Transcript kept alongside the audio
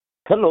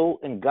Hello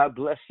and God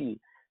bless you.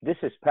 This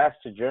is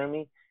Pastor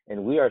Jeremy,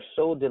 and we are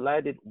so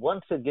delighted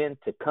once again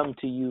to come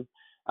to you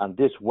on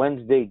this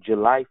Wednesday,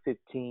 July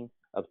 15th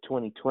of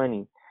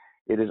 2020.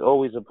 It is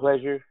always a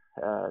pleasure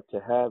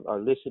to have our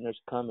listeners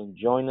come and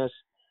join us.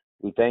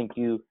 We thank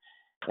you,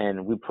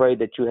 and we pray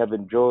that you have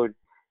enjoyed,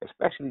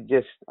 especially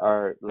just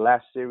our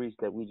last series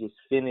that we just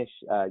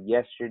finished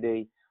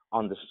yesterday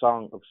on the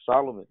Song of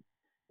Solomon.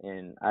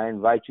 And I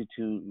invite you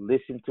to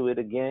listen to it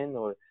again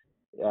or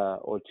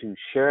to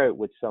share it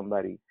with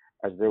somebody,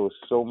 as there was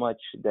so much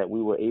that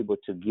we were able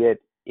to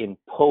get in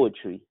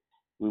poetry.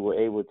 We were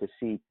able to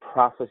see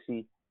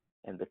prophecy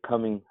and the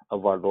coming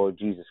of our Lord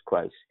Jesus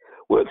Christ.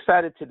 We're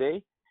excited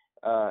today,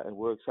 and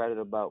we're excited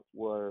about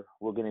where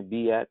we're going to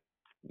be at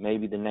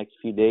maybe the next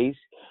few days,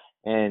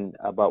 and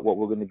about what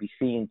we're going to be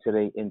seeing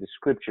today in the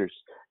scriptures.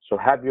 So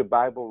have your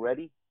Bible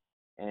ready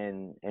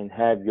and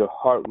have your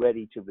heart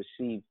ready to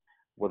receive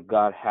what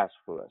God has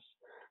for us.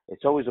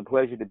 It's always a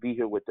pleasure to be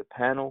here with the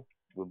panel,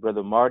 with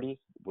Brother Marty,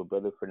 with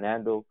Brother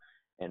Fernando,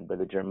 and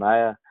Brother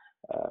Jeremiah,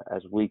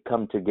 as we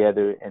come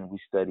together and we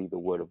study the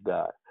Word of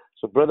God.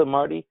 So, Brother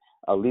Marty,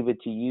 I'll leave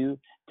it to you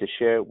to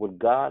share what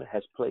God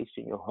has placed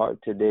in your heart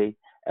today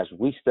as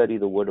we study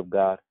the Word of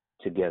God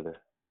together.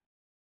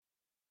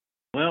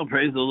 Well,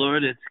 praise the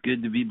Lord. It's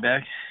good to be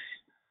back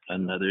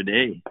another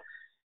day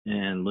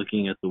and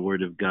looking at the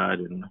Word of God.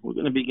 And we're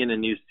going to begin a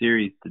new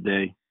series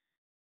today.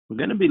 We're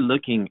going to be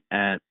looking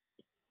at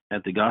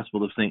the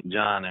Gospel of St.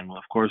 John, and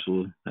of course,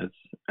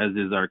 as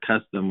is our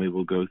custom, we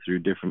will go through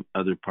different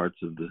other parts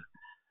of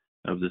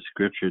the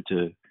Scripture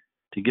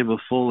to give a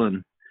full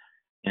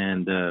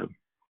and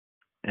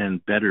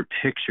better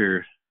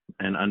picture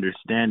and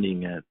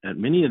understanding at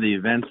many of the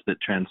events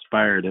that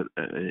transpired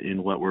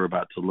in what we're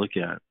about to look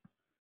at.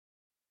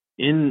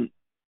 In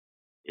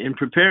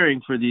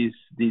preparing for these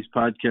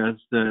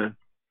podcasts,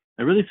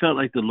 I really felt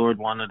like the Lord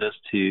wanted us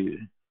to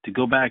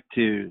go back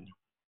to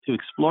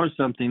explore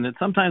something that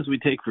sometimes we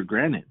take for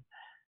granted.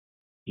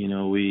 You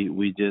know,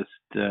 we just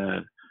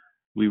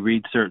we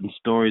read certain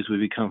stories, we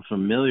become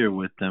familiar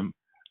with them,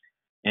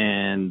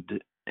 and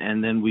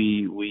then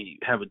we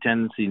have a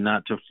tendency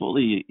not to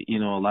fully,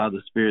 allow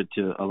the Spirit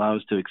to allow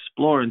us to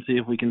explore and see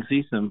if we can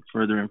see some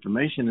further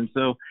information. And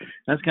so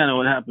that's kind of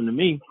what happened to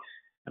me.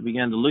 I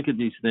began to look at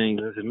these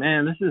things. I said,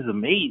 man, this is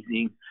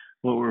amazing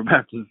what we're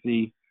about to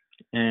see.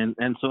 And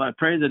so I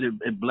pray that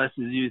it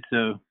blesses you.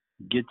 So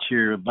get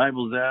your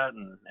Bibles out,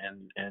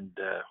 and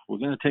we're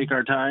going to take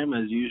our time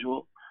as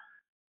usual.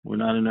 We're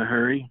not in a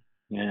hurry,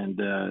 and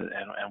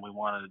we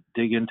want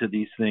to dig into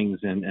these things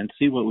and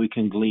see what we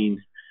can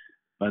glean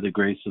by the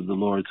grace of the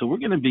Lord. So we're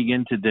going to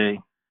begin today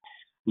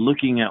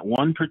looking at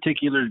one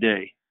particular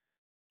day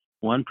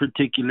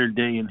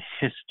in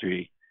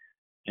history,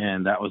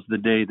 and that was the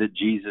day that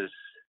Jesus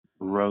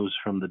rose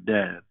from the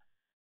dead.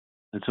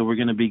 And so we're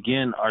going to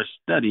begin our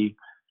study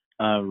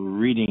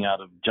reading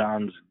out of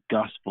John's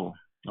Gospel.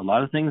 A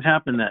lot of things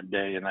happened that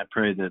day, and I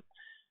pray that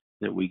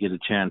we get a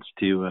chance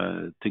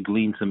to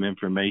glean some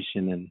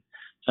information. And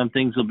some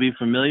things will be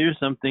familiar,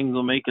 some things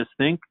will make us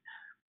think,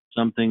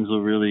 some things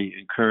will really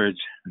encourage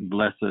and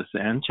bless us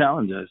and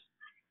challenge us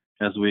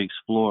as we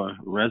explore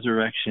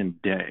Resurrection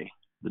Day,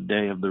 the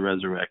day of the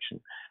resurrection.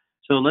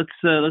 So let's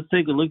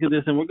take a look at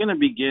this, and we're going to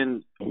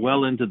begin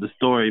well into the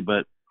story,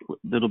 but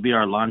that'll be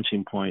our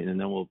launching point, and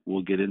then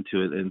we'll get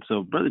into it. And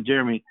so, Brother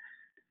Jeremy,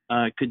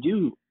 could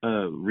you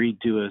read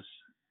to us,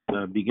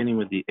 beginning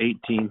with the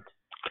 18th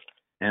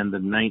and the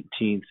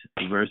 19th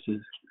verses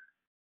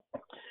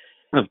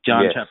of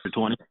John chapter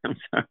 20? I'm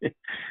sorry.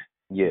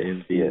 Yes.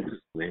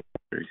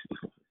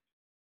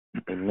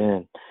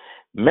 Amen.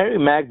 Mary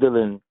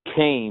Magdalene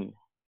came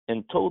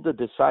and told the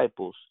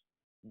disciples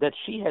that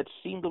she had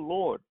seen the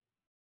Lord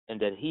and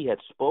that he had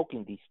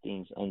spoken these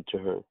things unto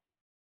her.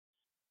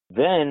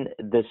 Then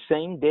the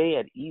same day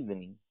at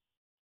evening,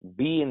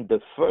 being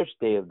the first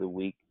day of the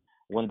week,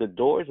 when the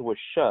doors were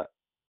shut,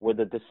 where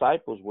the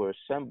disciples were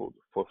assembled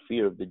for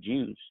fear of the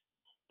Jews,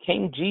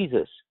 came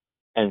Jesus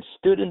and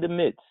stood in the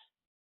midst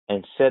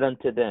and said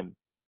unto them,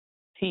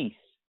 Peace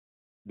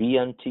be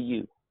unto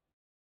you.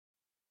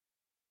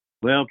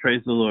 Well,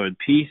 praise the Lord.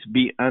 Peace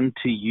be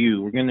unto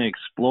you. We're going to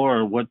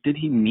explore what did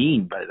he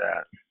mean by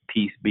that,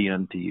 peace be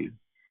unto you.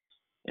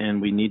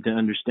 And we need to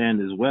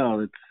understand as well,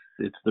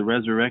 it's the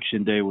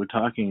resurrection day we're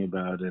talking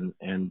about. And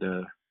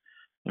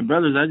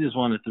brothers, I just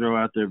want to throw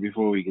out there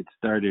before we get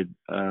started,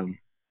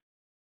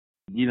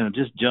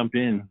 just jump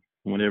in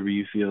whenever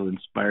you feel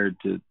inspired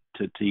to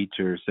teach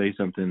or say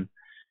something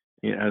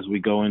as we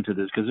go into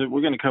this, because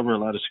we're going to cover a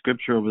lot of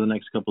scripture over the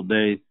next couple of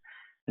days,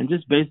 and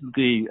just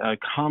basically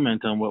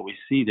comment on what we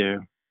see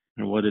there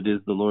and what it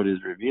is the Lord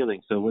is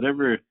revealing. So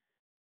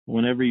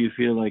whenever you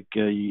feel like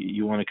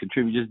you want to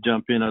contribute, just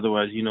jump in.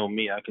 Otherwise, you know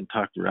me, I can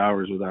talk for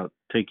hours without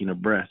taking a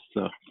breath.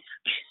 So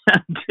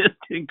I'm just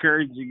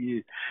encouraging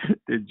you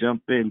to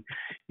jump in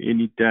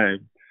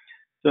anytime.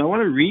 So I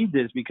want to read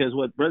this because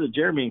what Brother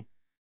Jeremy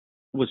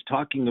was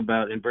talking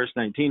about in verse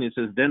 19, it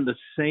says, then the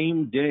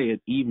same day at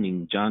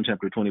evening, John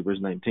chapter 20, verse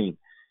 19.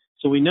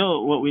 So we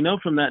know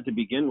from that to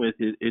begin with,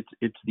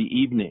 it's the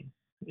evening.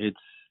 It's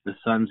the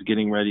sun's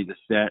getting ready to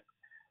set,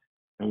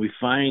 and we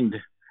find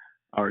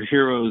our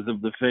heroes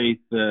of the faith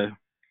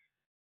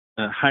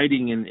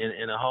hiding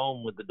in a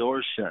home with the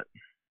doors shut,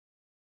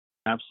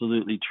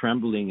 absolutely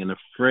trembling and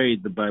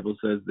afraid, the Bible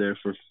says there,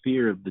 for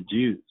fear of the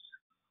Jews.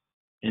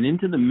 And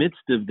into the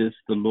midst of this,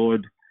 the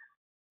Lord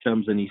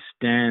comes and he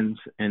stands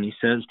and he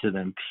says to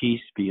them,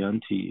 "Peace be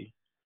unto you."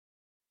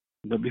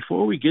 But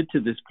before we get to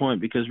this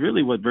point, because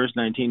really what verse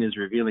 19 is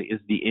revealing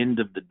is the end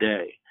of the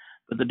day.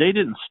 But the day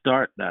didn't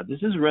start that.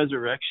 This is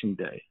Resurrection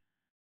Day.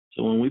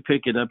 So when we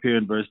pick it up here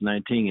in verse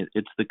 19,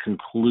 it's the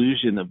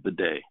conclusion of the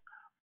day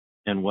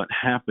and what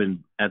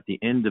happened at the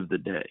end of the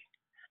day.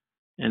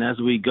 And as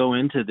we go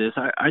into this,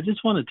 I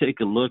just want to take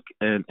a look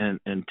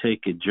and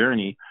take a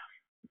journey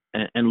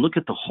and look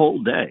at the whole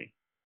day,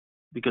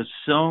 because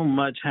so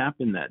much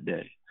happened that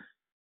day.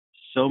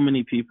 So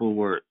many people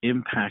were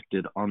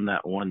impacted on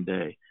that one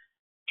day.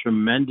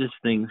 Tremendous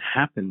things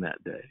happened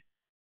that day.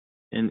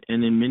 And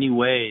in many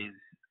ways,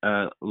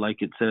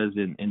 like it says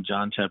in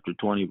John chapter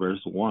 20,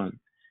 verse 1,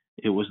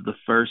 it was the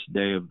first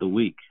day of the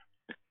week.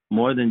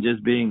 More than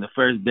just being the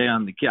first day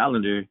on the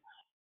calendar,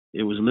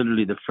 it was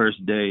literally the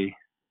first day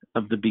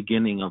of the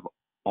beginning of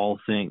all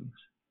things.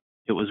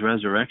 It was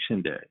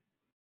Resurrection Day.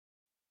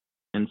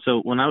 And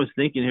so when I was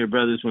thinking here,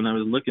 brothers, when I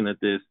was looking at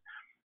this,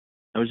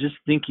 I was just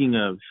thinking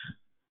of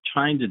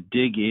trying to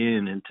dig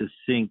in and to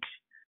think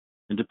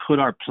and to put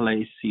our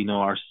place,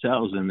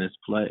 ourselves in this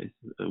place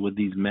with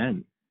these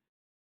men.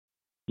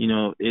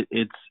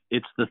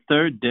 It's the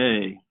third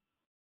day,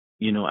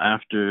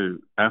 after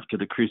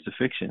the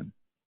crucifixion.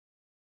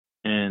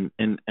 And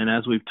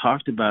as we've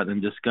talked about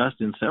and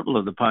discussed in several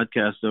of the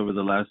podcasts over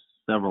the last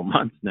several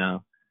months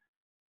now,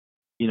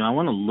 I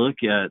want to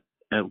look at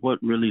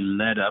what really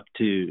led up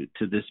to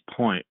this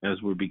point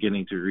as we're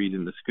beginning to read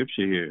in the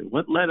scripture here.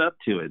 What led up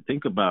to it?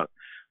 Think about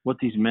what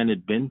these men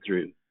had been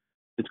through.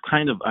 It's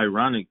kind of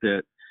ironic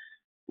that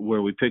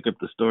where we pick up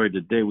the story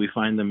today, we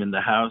find them in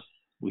the house,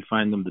 we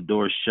find them the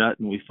doors shut,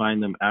 and we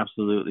find them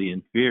absolutely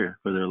in fear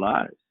for their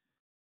lives.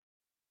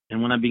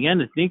 And when I began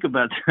to think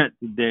about that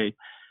today,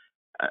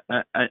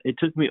 it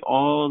took me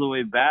all the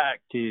way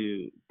back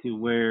to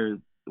where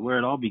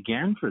it all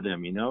began for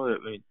them.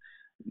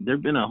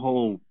 There've been a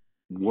whole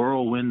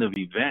whirlwind of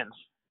events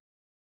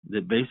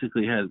that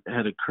basically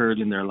had occurred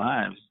in their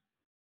lives.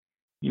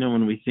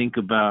 When we think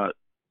about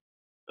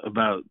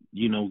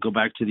go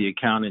back to the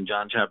account in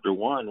John chapter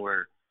 1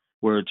 where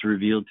it's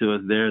revealed to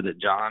us there that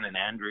John and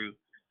Andrew,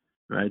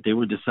 right, they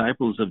were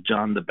disciples of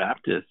John the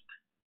Baptist,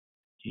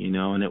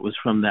 and it was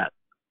from that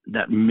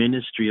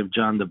ministry of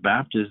John the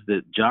Baptist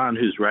that John,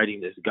 who's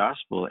writing this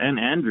gospel, and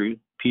Andrew,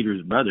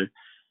 Peter's brother,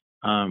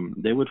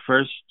 they would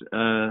first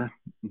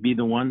be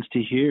the ones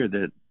to hear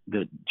that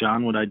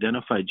John would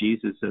identify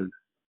Jesus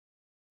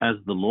as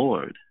the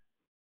Lord,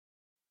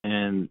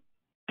 and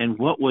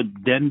what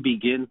would then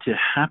begin to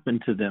happen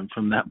to them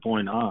from that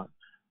point on,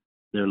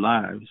 their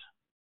lives,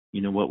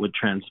 what would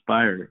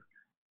transpire.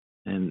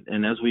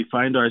 And as we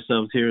find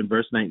ourselves here in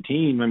verse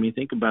 19, when we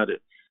think about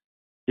it,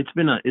 it's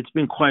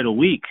been quite a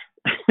week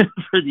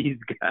for these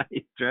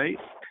guys, right?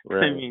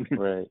 Right.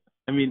 Right.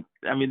 I mean,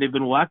 they've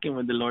been walking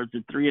with the Lord for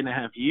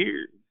 3.5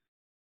 years,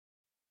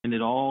 and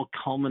it all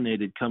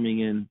culminated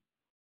coming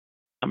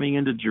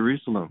into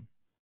Jerusalem,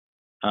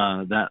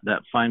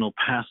 that final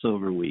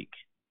Passover week,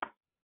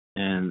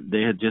 and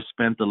they had just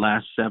spent the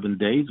last 7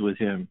 days with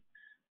him.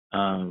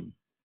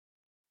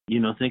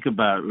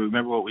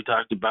 Remember what we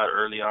talked about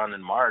early on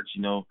in March,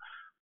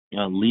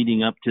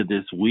 leading up to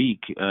this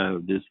week,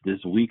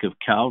 this week of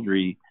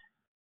Calvary.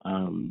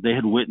 They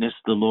had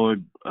witnessed the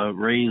Lord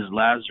raise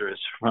Lazarus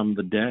from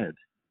the dead.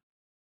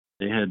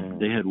 They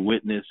had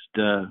witnessed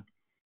the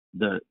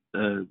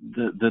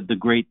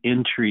great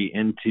entry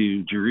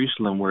into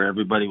Jerusalem, where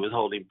everybody was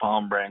holding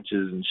palm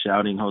branches and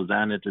shouting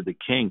Hosanna to the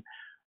King.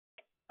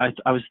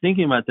 I was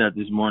thinking about that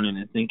this morning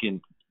and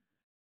thinking,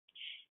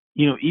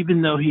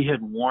 even though he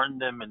had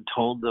warned them and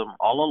told them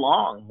all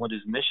along what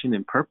his mission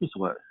and purpose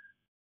was.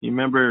 You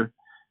remember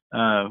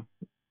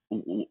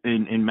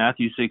in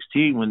Matthew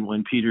 16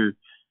 when Peter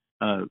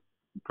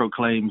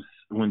proclaims,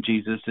 when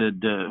Jesus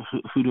said,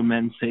 who do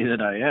men say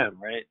that I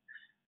am, right?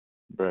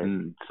 Right.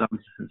 And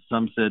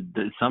some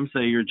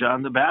say you're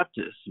John the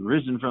Baptist,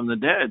 risen from the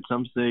dead.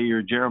 Some say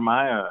you're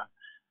Jeremiah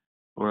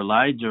or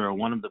Elijah or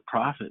one of the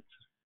prophets.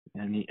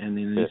 And then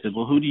he said,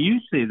 well, who do you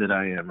say that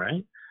I am,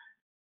 right?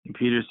 And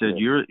Peter said,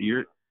 you're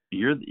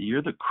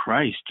the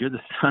Christ, you're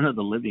the Son of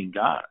the living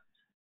God.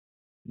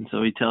 And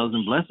so he tells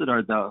him, blessed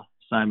art thou,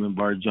 Simon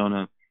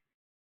Bar-Jonah,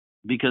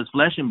 because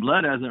flesh and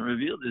blood hasn't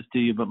revealed this to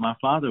you, but my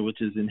Father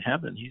which is in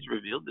heaven, he's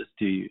revealed this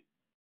to you.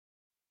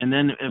 And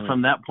then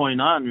from that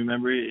point on,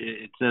 remember,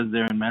 it says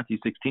there in Matthew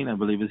 16, I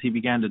believe, as he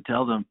began to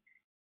tell them,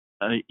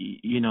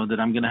 that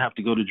I'm going to have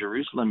to go to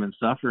Jerusalem and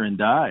suffer and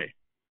die.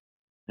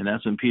 And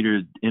that's when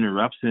Peter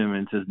interrupts him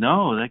and says,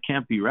 no, that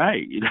can't be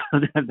right.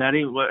 That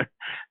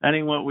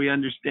ain't what we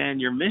understand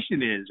your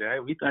mission is,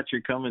 right? We thought you're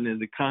coming as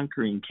a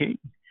conquering king.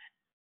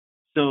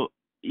 So,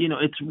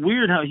 it's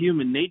weird how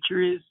human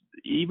nature is,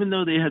 even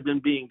though they had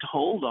been being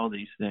told all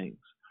these things.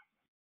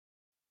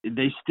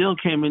 they still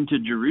came into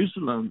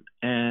Jerusalem,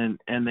 and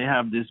they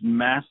have this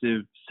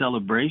massive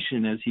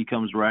celebration as he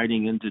comes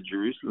riding into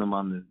Jerusalem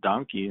on this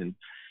donkey, and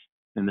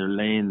they're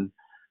laying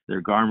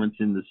their garments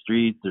in the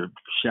streets, they're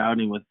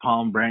shouting with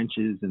palm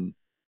branches, and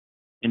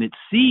it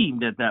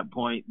seemed at that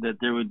point that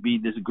there would be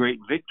this great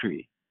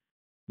victory.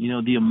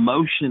 The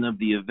emotion of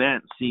the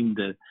event seemed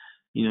to,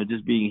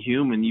 just being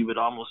human, you would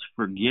almost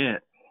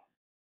forget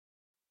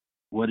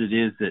what it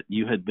is that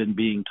you had been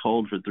being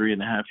told for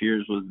 3.5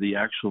 years was the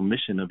actual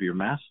mission of your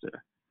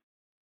master.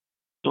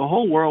 So a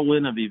whole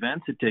whirlwind of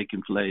events had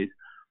taken place,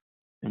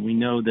 and we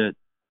know that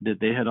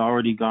they had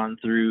already gone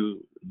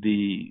through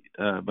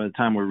by the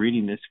time we're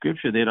reading this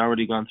scripture, they had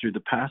already gone through the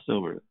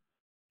Passover.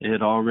 They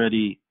had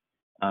already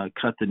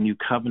cut the new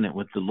covenant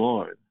with the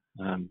Lord.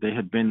 They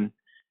had been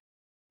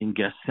in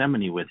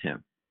Gethsemane with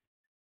him.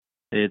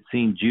 They had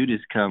seen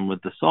Judas come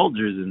with the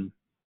soldiers and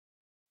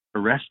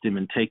arrest him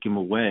and take him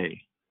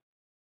away.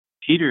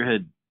 Peter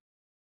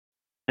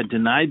had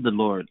denied the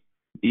Lord,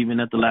 even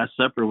at the Last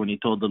Supper when he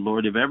told the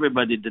Lord, if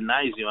everybody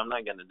denies you, I'm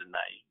not going to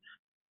deny you.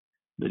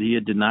 But he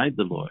had denied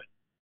the Lord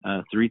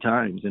 3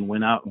 times and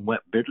went out and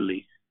wept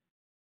bitterly.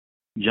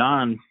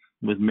 John,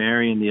 with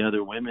Mary and the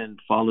other women,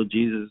 followed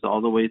Jesus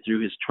all the way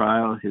through his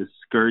trial, his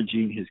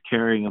scourging, his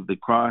carrying of the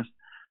cross,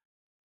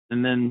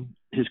 and then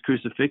his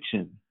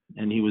crucifixion.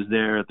 And he was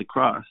there at the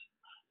cross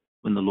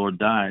when the Lord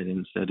died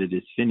and said, it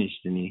is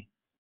finished, and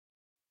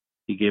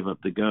he gave up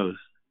the ghost.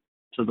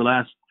 So the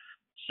last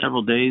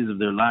several days of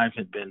their life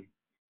had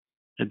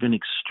been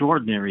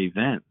extraordinary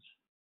events.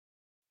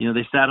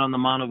 They sat on the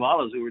Mount of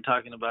Olives. We were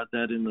talking about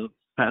that in the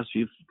past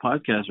few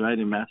podcasts, right?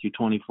 In Matthew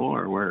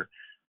 24, where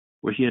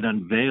he had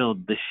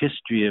unveiled the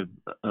history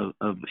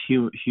of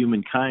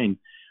humankind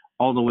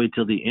all the way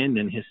till the end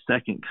and his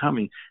second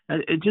coming.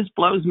 It just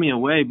blows me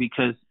away,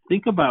 because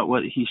think about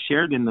what he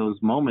shared in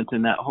those moments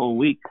in that whole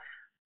week.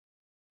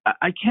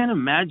 I can't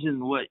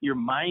imagine what your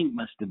mind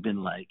must have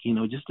been like,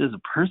 just as a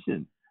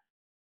person.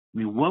 I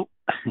mean, what?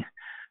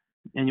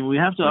 And we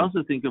have to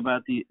also think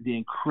about the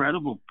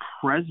incredible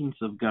presence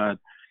of God,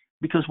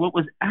 because what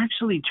was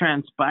actually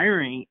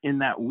transpiring in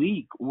that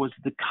week was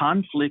the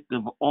conflict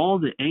of all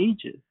the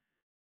ages,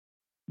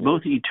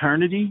 both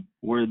eternity,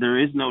 where there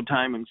is no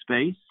time and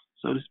space,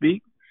 so to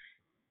speak,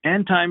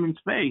 and time and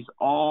space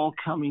all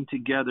coming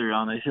together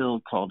on a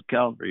hill called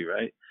Calvary,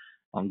 right?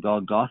 On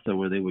Golgotha,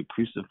 where they would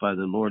crucify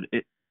the Lord.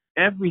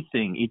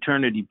 Everything,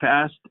 eternity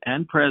past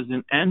and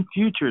present and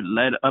future,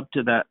 led up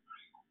to that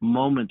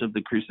moment of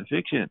the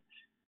crucifixion.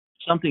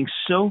 Something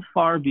so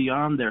far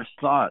beyond their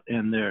thought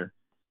and their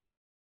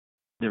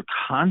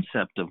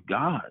concept of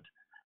God,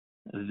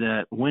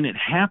 that when it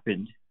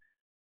happened,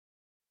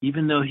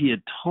 even though he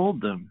had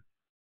told them,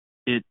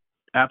 it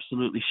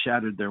absolutely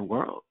shattered their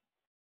world.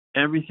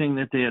 Everything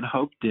that they had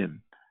hoped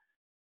in,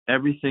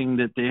 everything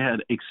that they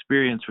had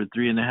experienced for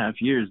 3.5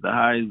 years, the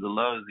highs, the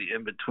lows, the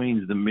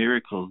in-betweens, the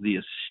miracles, the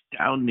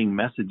astounding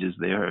messages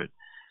they heard,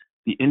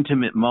 the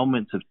intimate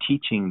moments of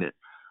teaching that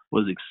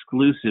was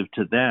exclusive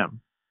to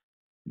them,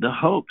 the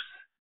hopes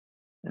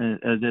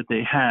that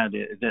they had,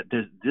 that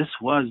this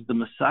was the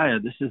Messiah,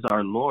 this is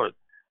our Lord.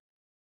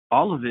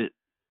 All of it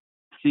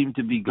seemed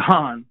to be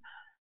gone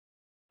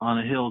on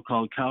a hill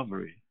called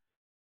Calvary.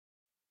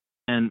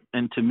 And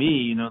to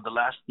me, the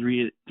last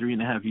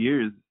 3.5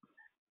 years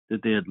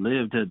that they had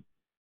lived had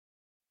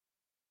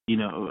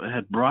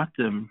brought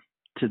them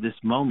to this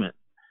moment.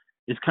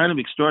 It's kind of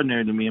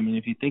extraordinary to me. I mean,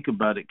 if you think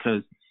about it,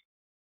 because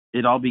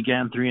it all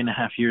began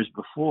 3.5 years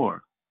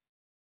before.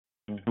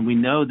 And we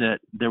know that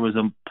there was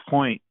a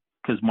point,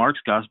 because Mark's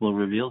gospel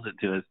reveals it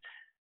to us,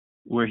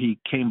 where he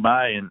came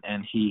by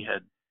and he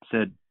had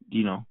said,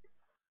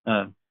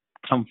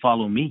 come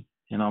follow me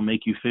and I'll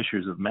make you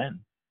fishers of men.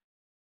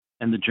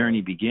 And the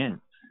journey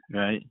begins,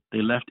 right?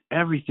 They left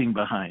everything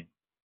behind.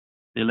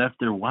 They left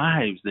their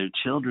wives, their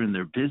children,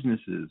 their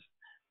businesses,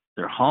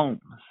 their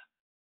homes.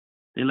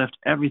 They left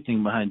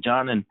everything behind.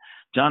 John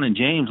and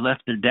James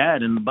left their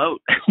dad in the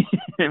boat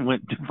and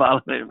went to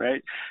follow it,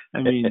 right?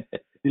 I mean,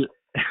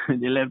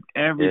 they left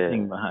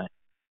everything behind,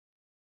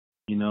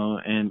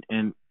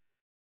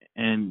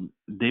 and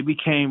they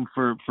became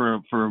for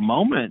a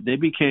moment, they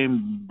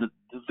became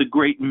the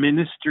great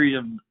ministry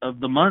of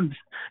the month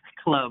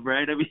club,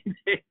 right? I mean,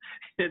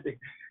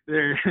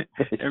 they're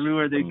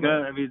everywhere they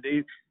go. I mean,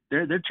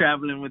 they're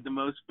traveling with the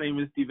most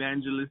famous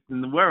evangelists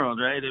in the world,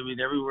 right? I mean,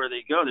 everywhere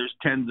they go, there's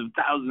tens of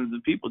thousands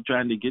of people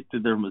trying to get to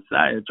their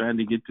Messiah, trying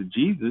to get to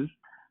Jesus.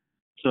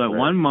 So at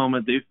one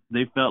moment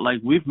they felt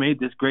like, we've made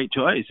this great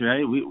choice,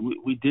 right?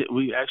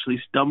 We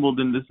actually stumbled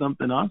into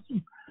something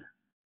awesome.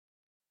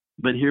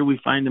 But here we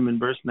find them in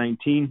verse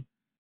 19,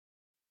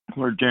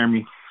 where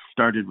Jeremy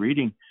started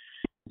reading.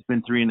 It's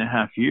been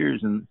 3.5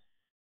 years, and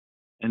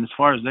as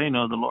far as they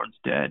know, the Lord's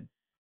dead.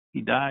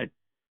 He died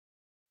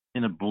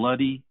in a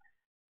bloody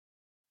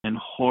and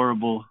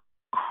horrible,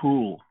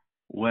 cruel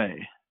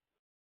way.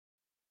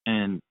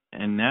 And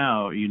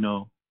now,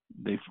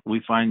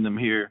 we find them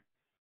here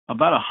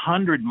about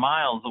 100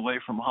 miles away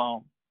from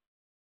home,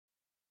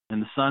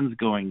 and the sun's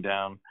going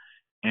down,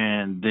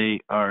 and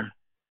they are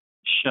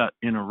shut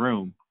in a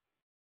room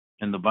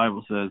And the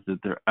Bible says that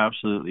they're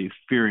absolutely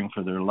fearing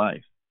for their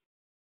life.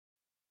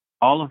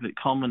 All of it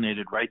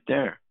culminated right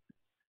there.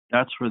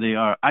 That's where they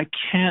are. I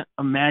can't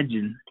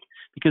imagine,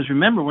 because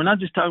remember, we're not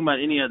just talking about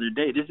any other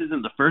day. This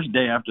isn't the first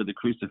day after the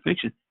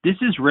crucifixion. This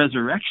is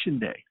Resurrection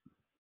Day.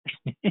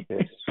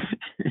 Yes.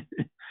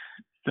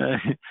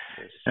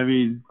 I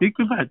mean, think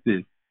about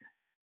this.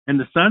 And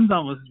the sun's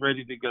almost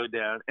ready to go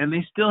down, and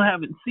they still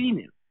haven't seen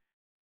him.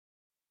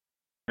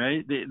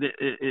 Right?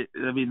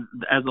 I mean,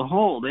 as a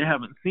whole, they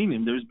haven't seen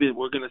him.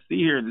 We're going to see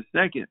here in a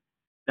second.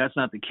 That's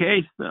not the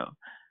case, though.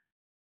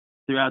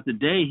 Throughout the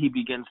day, he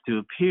begins to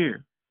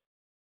appear,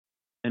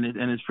 and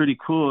it's pretty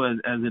cool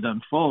as it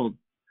unfolds.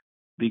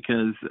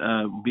 Because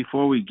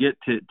before we get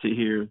to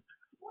hear,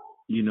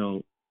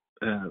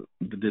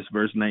 this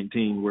verse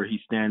 19 where he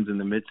stands in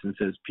the midst and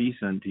says, "Peace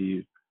unto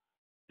you,"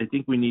 I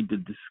think we need to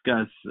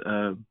discuss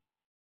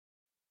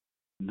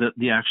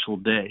the actual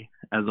day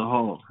as a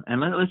whole.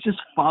 And let's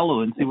just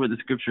follow and see where the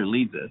scripture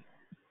leads us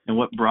and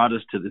what brought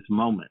us to this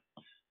moment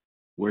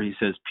where he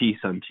says, "Peace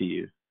unto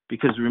you."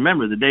 Because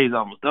remember, the day is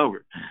almost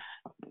over.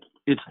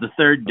 It's the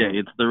third day.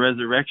 It's the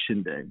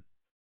resurrection day.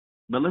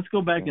 But let's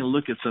go back and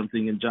look at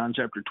something in John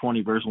chapter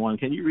 20, verse 1.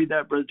 Can you read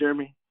that, Brother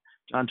Jeremy?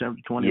 John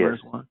chapter 20, Yes.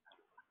 verse 1.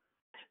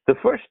 The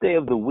first day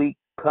of the week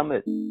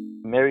cometh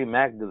Mary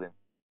Magdalene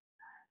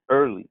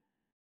early,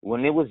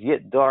 when it was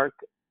yet dark,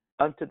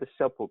 unto the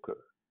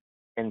sepulchre,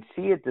 and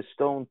seeth the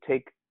stone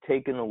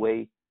taken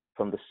away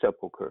from the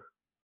sepulchre.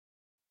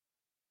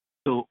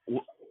 So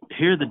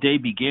here the day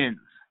begins.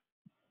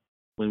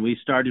 When we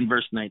start in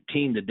verse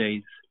 19, the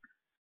day's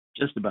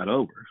just about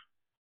over.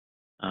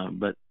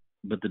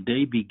 But the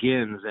day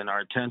begins, and our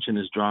attention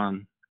is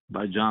drawn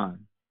by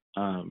John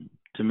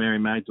to Mary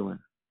Magdalene.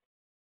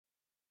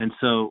 And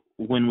so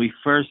when we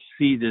first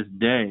see this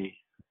day,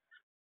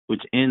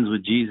 which ends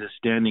with Jesus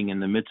standing in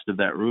the midst of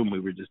that room we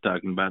were just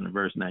talking about in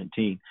verse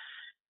 19,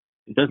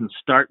 it doesn't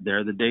start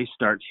there. The day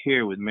starts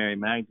here with Mary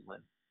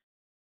Magdalene.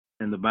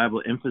 And the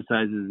Bible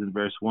emphasizes in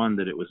verse 1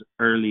 that it was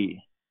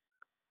early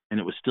and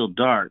it was still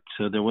dark,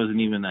 so there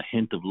wasn't even a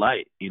hint of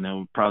light,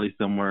 probably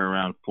somewhere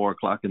around 4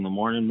 o'clock in the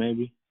morning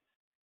maybe.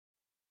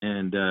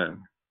 And the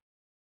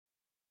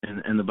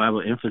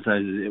Bible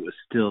emphasizes it was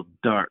still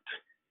dark.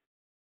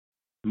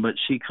 But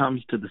she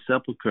comes to the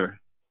sepulcher,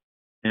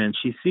 and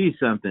she sees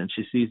something.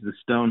 She sees the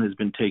stone has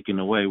been taken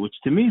away, which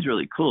to me is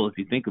really cool if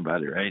you think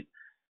about it, right?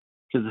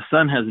 Because the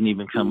sun hasn't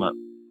even come up,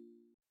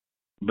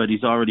 but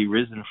he's already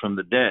risen from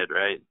the dead,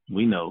 right?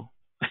 We know.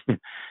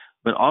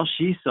 But all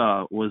she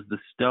saw was the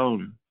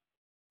stone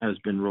has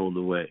been rolled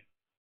away.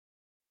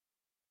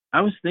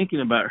 I was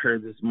thinking about her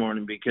this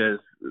morning because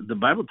the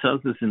Bible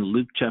tells us in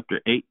Luke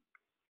chapter 8,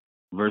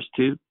 verse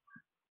 2,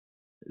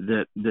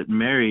 that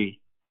Mary,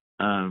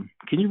 can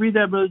you read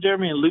that, Brother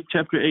Jeremy, in Luke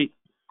chapter 8?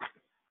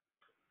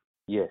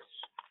 Yes.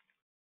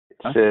 It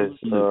says,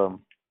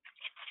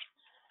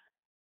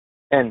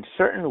 and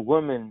certain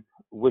women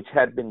which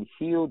had been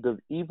healed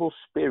of evil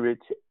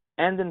spirits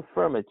and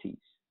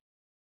infirmities,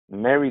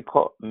 Mary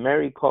called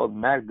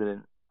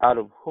Magdalene, out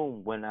of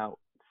whom went out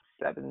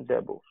 7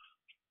 devils.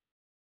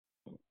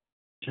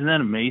 Isn't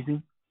that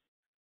amazing?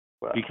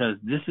 Wow. Because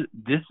this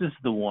is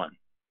the one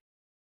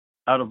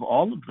out of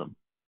all of them.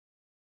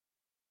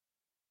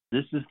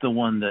 This is the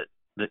one that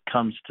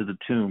comes to the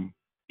tomb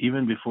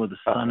even before the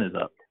sun is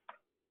up.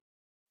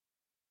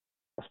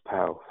 That's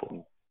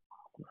powerful.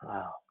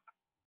 Wow.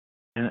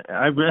 And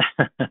I read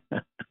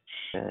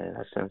Man,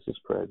 I sense his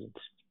presence.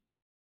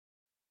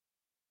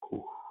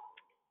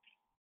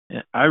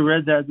 I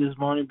read that this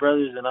morning,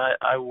 brothers, and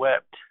I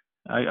wept.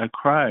 I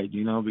cried,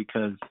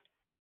 because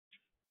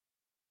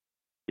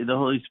the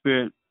Holy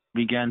Spirit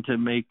began to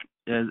make,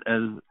 as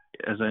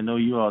I know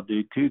you all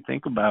do too,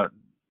 think about,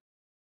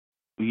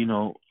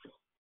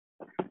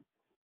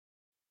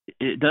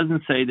 it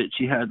doesn't say that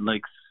she had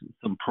like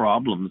some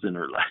problems in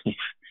her life.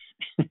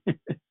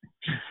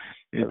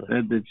 It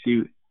said that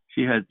she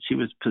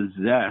was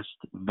possessed,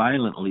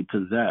 violently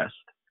possessed,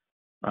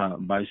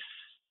 by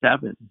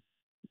 7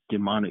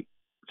 demonic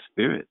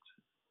spirits,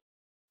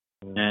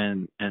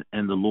 and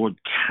the Lord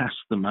cast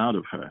them out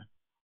of her.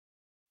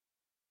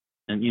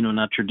 And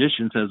now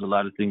tradition says a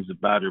lot of things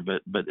about her,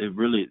 but it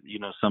really,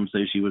 some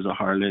say she was a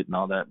harlot and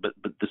all that, but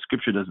the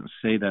scripture doesn't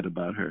say that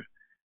about her.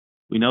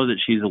 We know that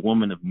she's a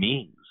woman of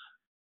means,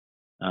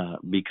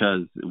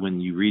 because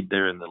when you read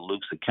there in the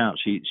Luke's account,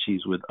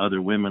 she's with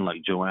other women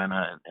like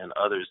Joanna and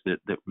others that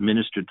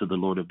ministered to the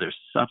Lord of their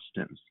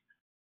substance.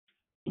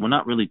 We're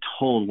not really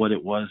told what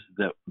it was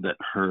that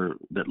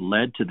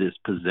led to this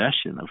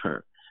possession of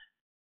her,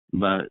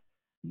 but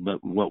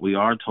what we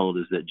are told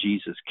is that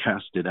Jesus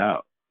cast it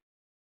out,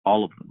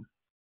 all of them.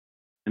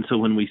 And so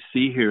when we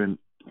see here in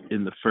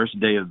the first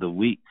day of the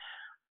week,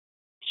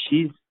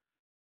 she's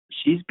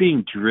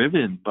being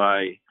driven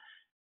by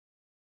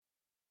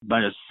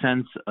a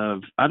sense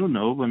of, I don't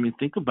know,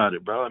 think about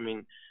it, bro.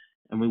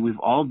 We've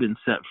all been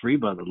set free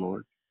by the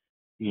Lord.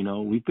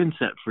 We've been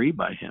set free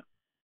by him.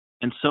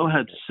 And so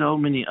had so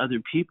many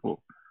other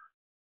people.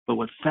 But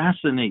what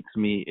fascinates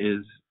me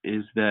is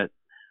that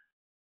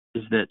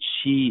is that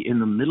she, in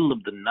the middle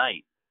of the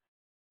night,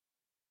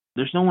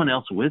 there's no one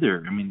else with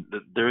her. I mean,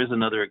 there is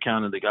another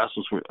account in the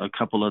Gospels where a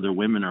couple other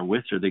women are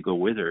with her. They go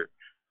with her.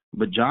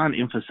 But John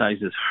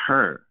emphasizes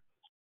her.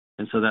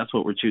 And so that's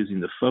what we're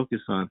choosing to focus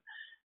on.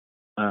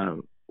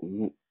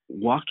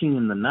 Walking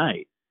in the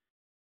night,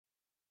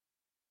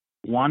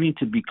 wanting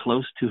to be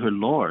close to her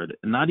Lord,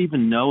 and not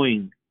even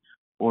knowing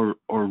or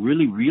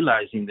really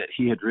realizing that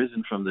he had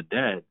risen from the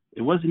dead.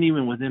 It wasn't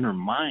even within her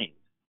mind.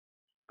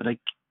 But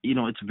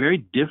it's very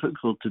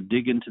difficult to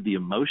dig into the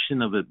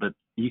emotion of it, but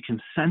you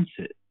can sense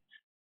it.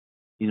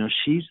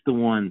 She's the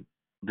one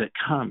that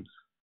comes.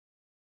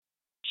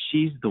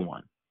 She's the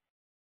one.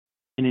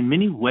 And in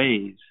many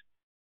ways,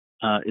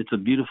 it's a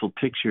beautiful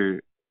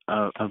picture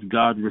of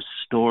God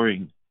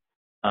restoring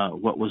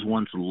what was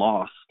once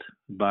lost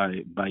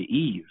by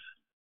Eve,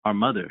 our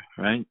mother,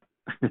 right?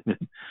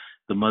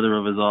 The mother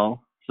of us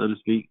all, so to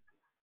speak.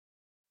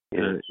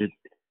 Yes.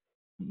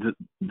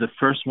 The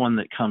first one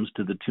that comes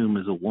to the tomb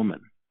is a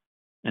woman,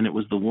 and it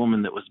was the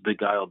woman that was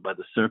beguiled by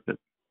the serpent.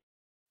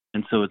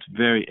 And so it's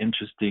very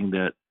interesting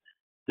that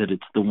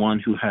it's the one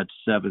who had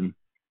 7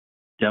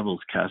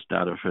 devils cast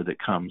out of her that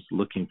comes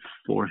looking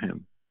for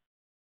him.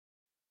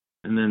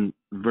 And then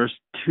verse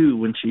 2,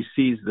 when she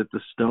sees that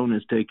the stone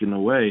is taken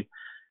away,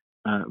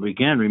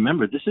 again,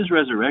 remember, this is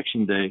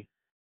Resurrection Day.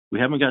 We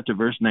haven't got to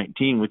verse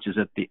 19, which is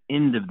at the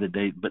end of the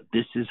day, but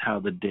this is how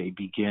the day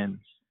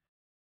begins.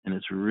 And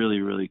it's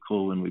really, really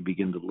cool when we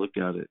begin to look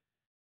at it.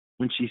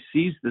 When she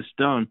sees the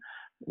stone,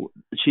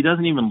 she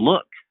doesn't even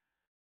look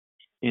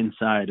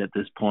inside at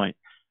this point.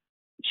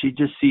 She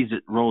just sees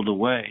it rolled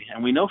away.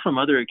 And we know from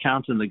other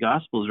accounts in the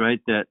Gospels, right,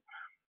 that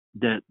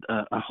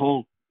a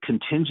whole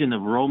contingent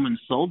of Roman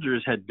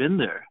soldiers had been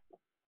there.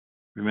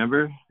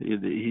 Remember?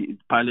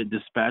 Pilate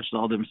dispatched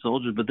all them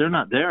soldiers, but they're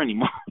not there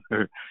anymore.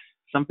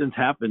 Something's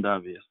happened,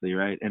 obviously,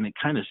 right? And it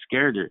kind of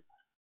scared her.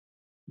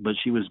 But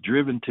she was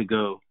driven to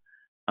go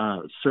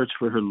search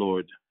for her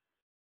Lord.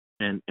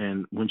 And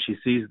when she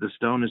sees the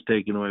stone is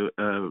taken away,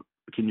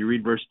 can you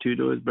read verse 2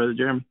 to us, Brother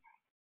Jeremy?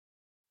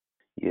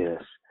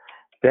 Yes.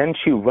 Then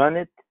she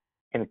runneth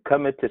and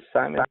cometh to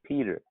Simon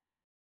Peter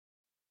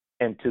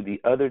and to the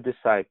other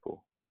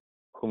disciple,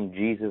 whom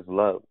Jesus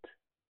loved,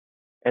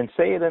 and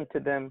saith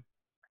unto them,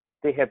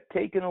 They have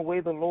taken away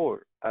the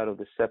Lord out of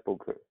the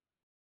sepulchre,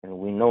 and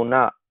we know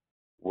not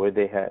where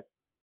they had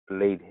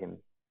laid him.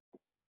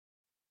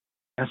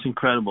 That's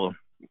incredible.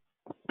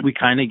 We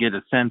kind of get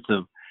a sense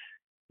of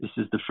this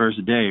is the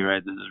first day,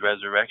 right? This is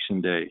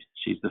Resurrection Day.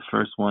 She's the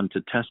first one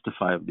to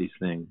testify of these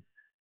things.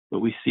 But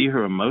we see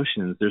her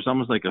emotions. There's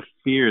almost like a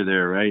fear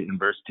there, right, in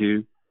verse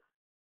 2,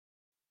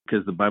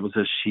 because the Bible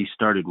says she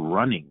started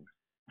running,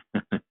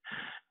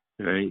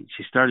 right?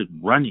 She started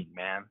running,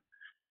 man,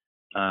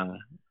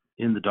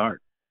 in the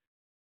dark,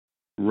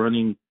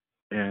 running,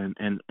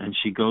 and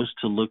she goes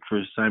to look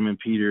for Simon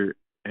Peter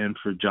and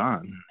for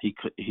John.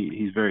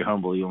 He's very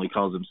humble. He only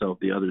calls himself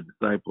the other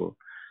disciple,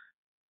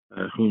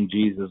 whom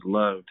Jesus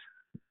loved,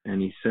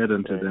 and he said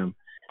unto them,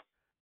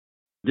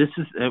 this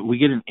is, we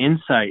get an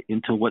insight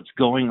into what's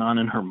going on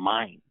in her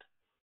mind.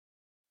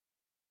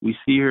 We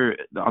see her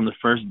on the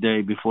first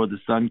day before the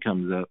sun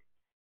comes up.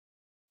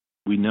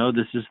 We know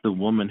this is the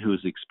woman who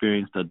has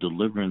experienced a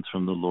deliverance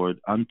from the Lord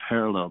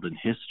unparalleled in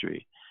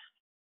history,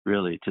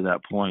 really, to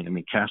that point. I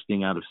mean,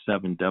 casting out of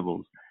 7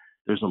 devils.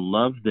 There's a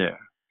love there.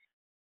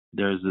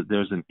 There's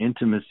an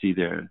intimacy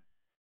there.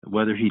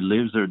 Whether he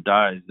lives or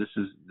dies, this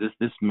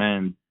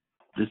man,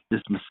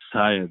 this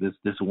Messiah,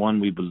 this one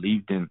we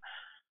believed in.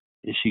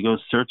 She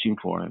goes searching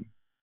for him.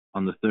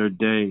 On the third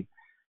day,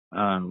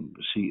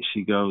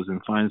 she goes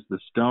and finds the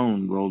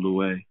stone rolled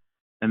away.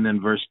 And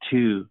then verse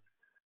 2,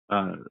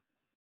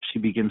 she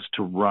begins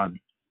to run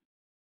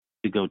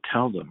to go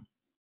tell them.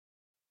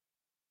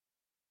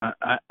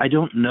 I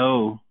don't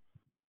know,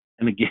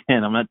 and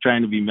again, I'm not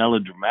trying to be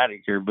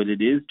melodramatic here, but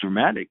it is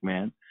dramatic,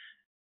 man.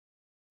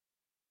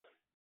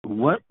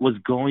 What was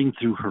going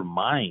through her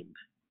mind?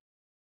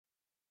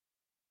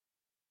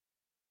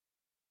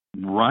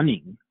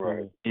 Running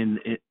in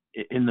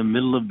the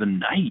middle of the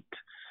night.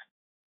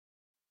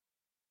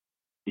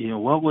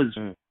 What was,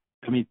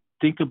 I mean,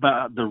 think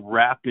about the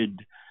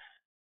rapid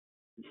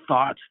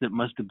thoughts that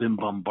must have been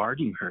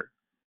bombarding her.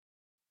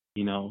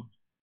 The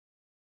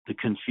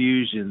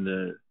confusion,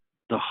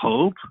 the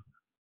hope,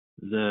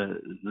 the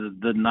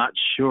not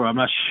sure. I'm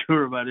not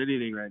sure about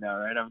anything right now,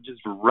 right? I'm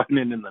just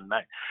running in the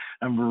night.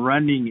 I'm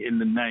running in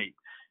the night.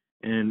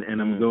 And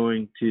I'm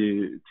going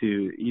to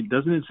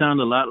doesn't it sound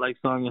a lot like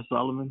Song of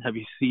Solomon? Have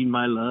you seen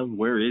my love?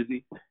 Where is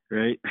he?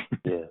 Right?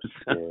 Yes.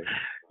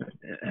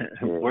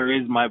 Where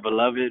is my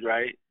beloved?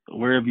 Right?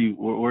 Where have you?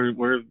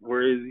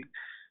 Where is he?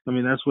 I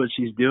mean, that's what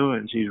she's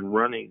doing. She's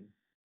running.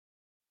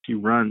 She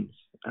runs.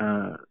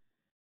 She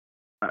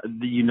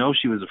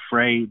was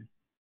afraid.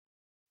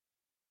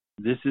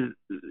 This is,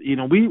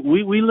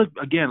 we look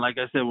again, like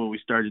I said when we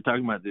started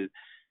talking about this.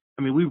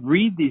 I mean, we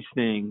read these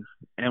things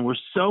and we're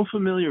so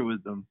familiar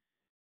with them.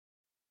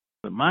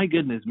 But my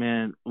goodness,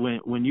 man,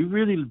 when you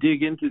really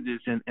dig into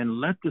this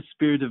and let the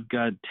Spirit of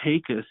God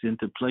take us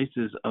into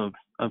places of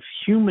of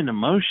human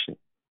emotion.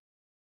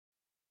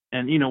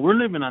 And, we're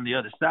living on the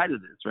other side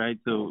of this, right?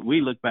 So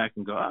we look back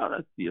and go,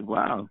 oh,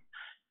 wow.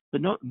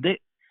 But no,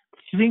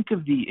 think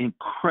of the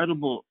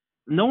incredible,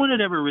 no one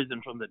had ever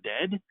risen from the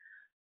dead,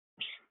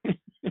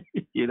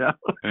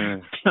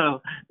 Mm.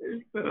 So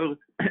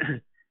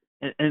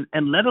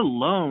and let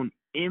alone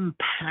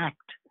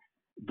impact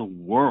the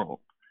world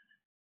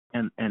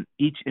and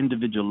each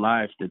individual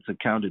life that's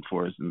accounted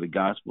for us in the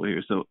gospel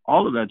here. So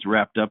all of that's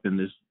wrapped up in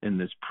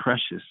this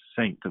precious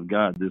saint of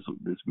God,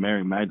 this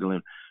Mary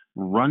Magdalene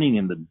running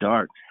in the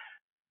dark.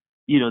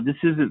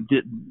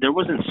 There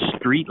wasn't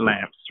street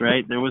lamps,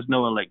 right? There was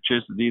no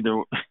electricity.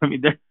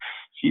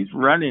 She's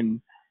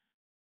running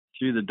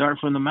through the dark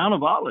from the Mount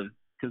of Olives,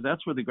 because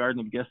that's where the Garden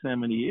of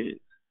Gethsemane is.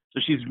 So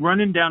she's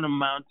running down a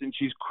mountain.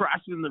 She's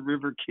crossing the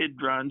river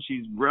Kidron.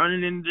 She's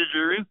running into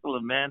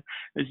Jerusalem, man,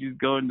 and she's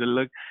going to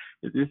look.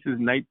 This is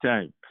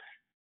nighttime.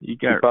 She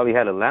probably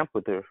had a lamp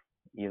with her,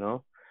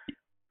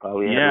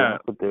 Probably had a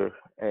lamp with her,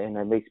 and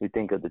that makes me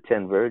think of the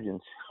 10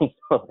 virgins.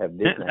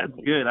 That's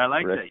good. I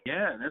like that.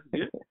 Yeah, that's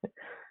good.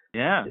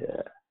 Yeah.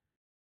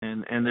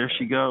 And there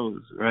she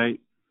goes,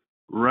 right,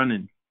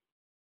 running.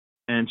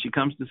 And she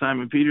comes to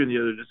Simon Peter and the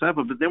other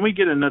disciple. But then we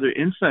get another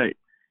insight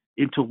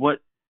into what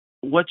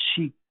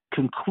she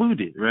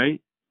concluded,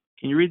 right?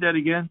 Can you read that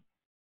again,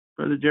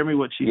 Brother Jeremy,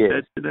 what she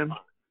said to them?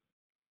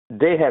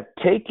 They have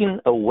taken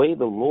away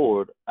the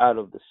Lord out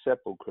of the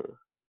sepulchre,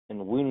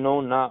 and we know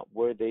not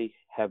where they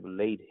have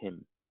laid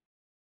him.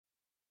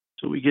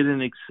 So we get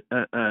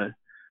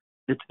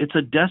it's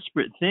a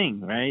desperate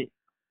thing, right?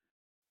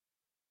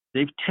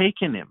 They've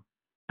taken him.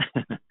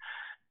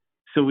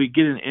 So we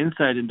get an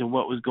insight into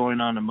what was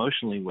going on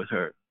emotionally with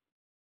her.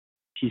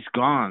 He's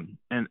gone.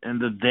 And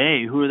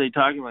who are they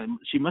talking about?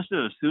 She must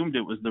have assumed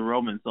it was the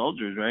Roman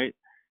soldiers, right?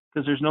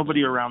 Because there's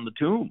nobody around the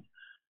tomb.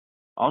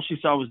 All she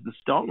saw was the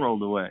stone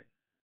rolled away.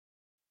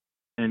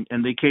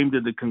 And they came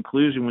to the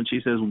conclusion when she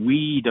says,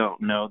 we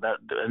don't know that.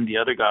 In the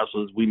other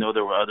Gospels, we know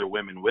there were other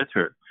women with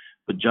her.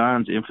 But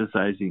John's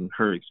emphasizing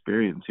her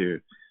experience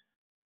here.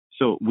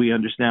 So we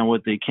understand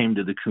what they came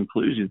to the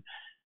conclusion.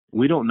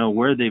 We don't know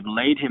where they've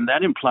laid him.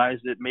 That implies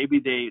that maybe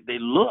they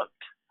looked,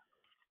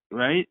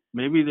 right?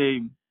 Maybe they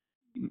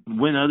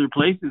went other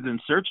places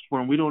and searched for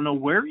him. We don't know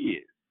where he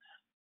is.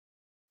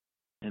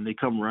 And they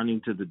come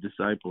running to the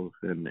disciples,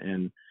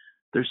 and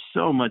there's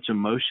so much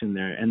emotion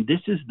there. And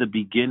this is the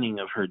beginning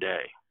of her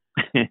day.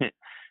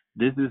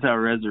 This is how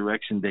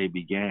Resurrection Day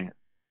began.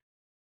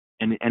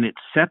 And it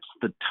sets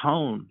the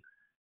tone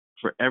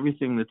for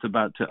everything that's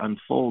about to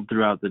unfold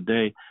throughout the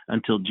day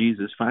until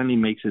Jesus finally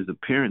makes his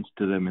appearance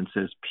to them and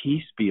says,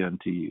 peace be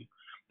unto you.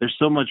 There's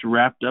so much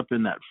wrapped up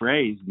in that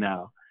phrase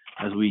now,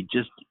 as we've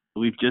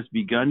just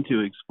begun to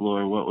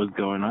explore what was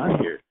going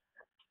on here.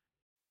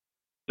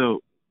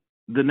 So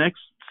the next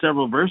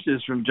several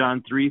verses from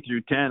John 3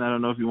 through 10, I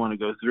don't know if you want to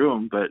go through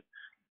them, but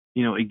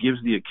it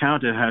gives the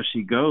account of how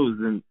she goes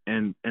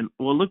and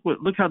well,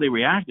 look how they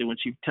reacted when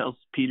she tells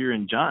Peter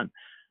and John,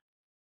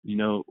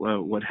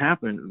 what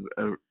happened.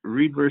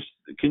 Read verse.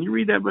 Can you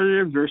read that,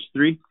 brother? Verse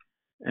 3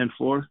 and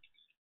 4.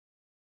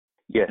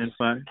 Yes. And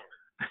 5.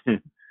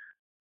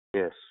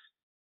 Yes.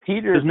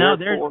 Peter. Because now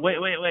wait.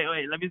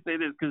 Let me say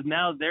this, because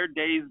now their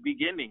day is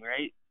beginning,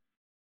 right?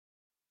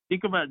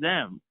 Think about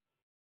them.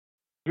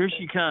 Here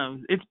she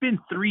comes. It's been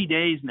 3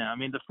 days now. I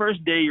mean, the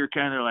first day you're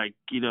kind of like,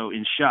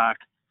 in shock.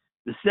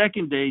 The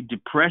second day,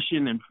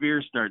 depression and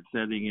fear start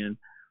setting in.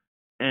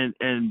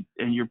 And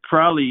you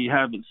probably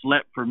haven't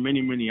slept for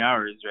many, many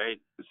hours, right?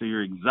 So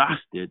you're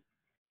exhausted.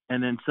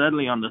 And then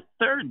suddenly on the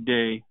third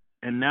day,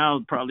 and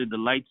now probably the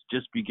light's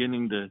just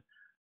beginning to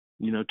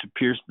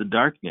pierce the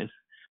darkness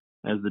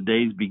as the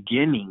day's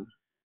beginning,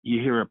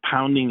 you hear a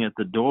pounding at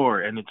the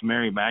door, and it's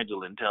Mary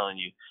Magdalene telling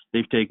you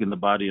they've taken the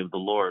body of the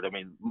Lord. I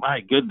mean,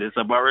 my goodness,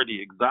 I'm already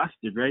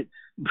exhausted, right?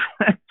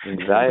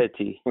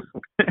 Anxiety.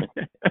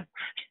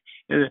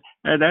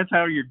 And that's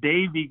how your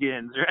day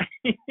begins,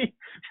 right?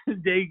 The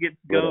day gets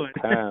going.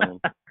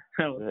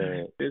 So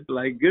it's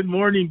like, good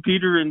morning,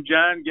 Peter and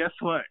John. Guess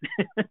what?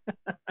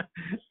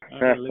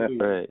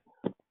 Right.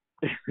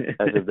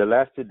 As if the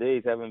last 2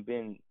 days haven't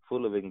been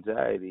full of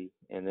anxiety,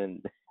 and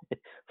then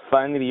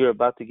finally you're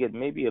about to get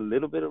maybe a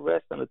little bit of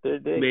rest on the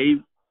third day.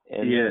 Maybe.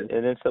 And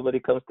then somebody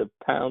comes to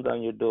pound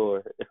on your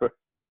door.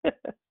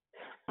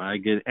 My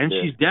goodness. And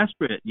she's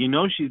desperate.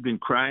 She's been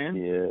crying.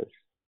 Yes.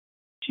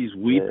 She's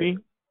weeping.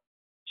 Yes.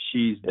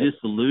 She's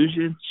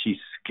disillusioned. She's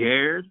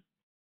scared.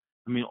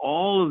 I mean,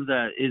 all of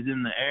that is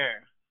in the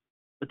air.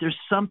 But there's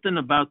something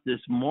about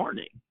this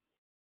morning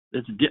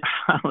that's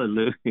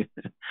hallelujah.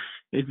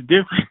 It's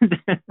different.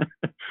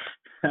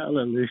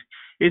 Hallelujah.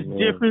 It's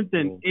different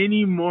than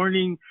any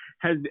morning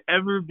has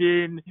ever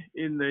been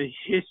in the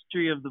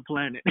history of the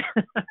planet.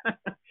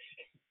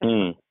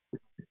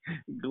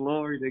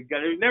 Glory to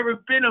God. There's never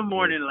been a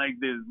morning like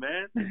this,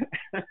 man.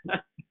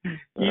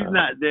 He's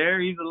not there.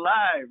 He's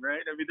alive,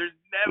 right? I mean, there's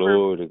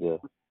never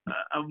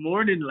a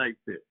morning like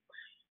this.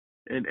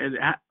 And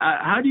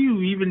how do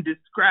you even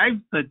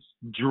describe such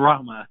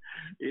drama?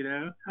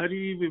 How do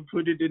you even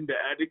put it into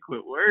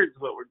adequate words?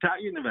 What we're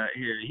talking about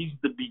here? He's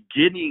the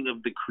beginning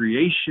of the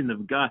creation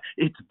of God.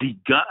 It's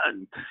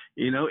begun.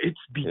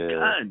 It's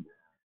begun,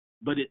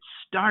 but it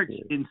starts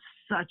in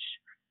such,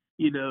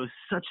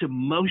 such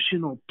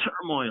emotional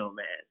turmoil,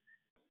 man.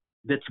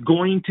 That's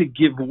going to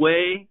give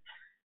way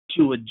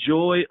to a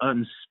joy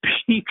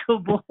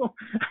unspeakable.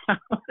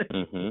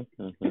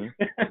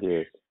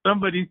 Yes.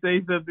 Somebody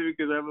say something,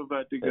 because I'm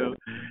about to go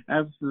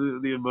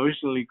absolutely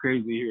emotionally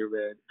crazy here,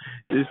 man.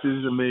 This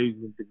is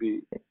amazing to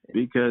me,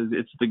 because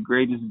it's the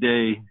greatest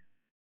day.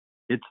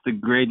 It's the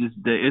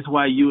greatest day. It's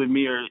why you and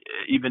me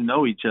even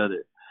know each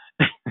other.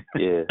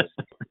 Yes.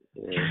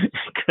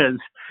 Because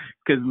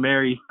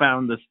Mary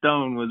found the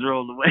stone was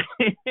rolled away.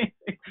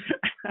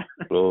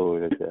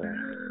 Glory to God.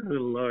 The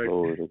Lord.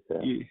 Glory to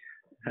God.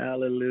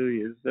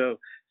 Hallelujah. So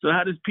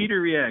how does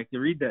Peter react?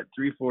 Read that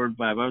 3, 4, and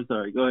 5. I'm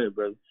sorry. Go ahead,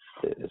 brother.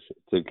 It's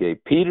okay.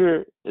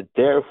 Peter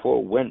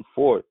therefore went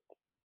forth,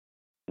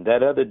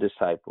 that other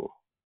disciple,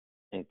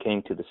 and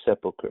came to the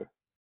sepulchre.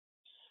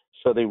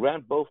 So they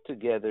ran both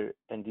together,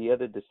 and the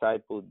other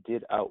disciple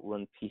did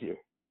outrun Peter,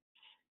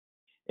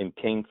 and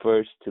came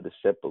first to the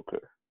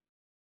sepulchre.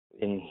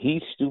 And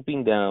he,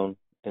 stooping down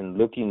and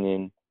looking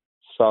in,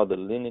 saw the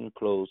linen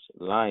clothes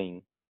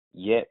lying,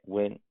 yet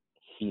went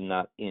he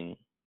not in.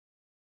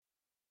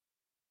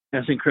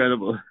 That's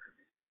incredible.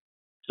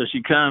 So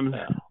she comes,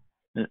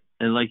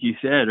 and like you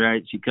said,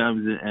 right? She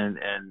comes and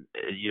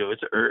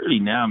it's early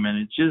now, man.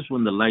 It's just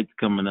when the light's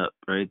coming up,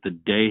 right? The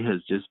day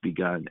has just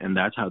begun, and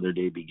that's how their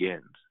day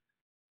begins.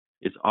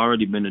 It's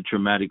already been a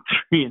traumatic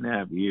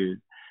 3.5 years.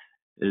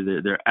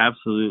 They're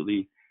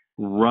absolutely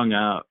wrung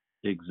out,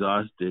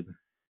 exhausted,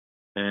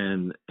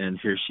 and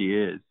here she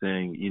is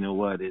saying, you know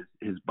what?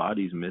 His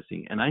body's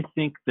missing. And I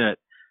think that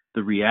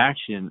the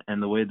reaction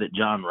and the way that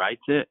John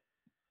writes it,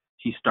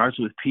 he starts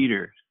with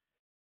Peter.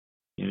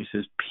 He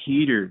says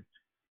Peter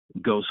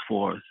goes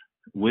forth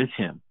with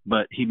him,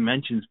 but he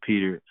mentions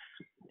Peter.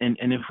 And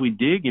if we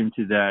dig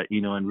into that,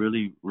 and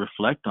really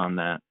reflect on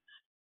that,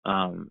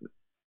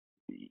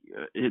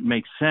 it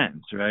makes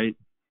sense, right?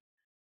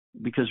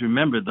 Because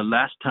remember, the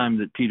last time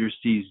that Peter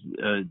sees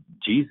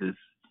Jesus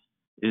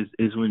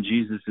is when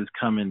Jesus is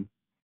coming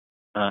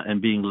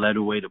and being led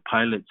away to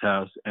Pilate's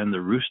house, and the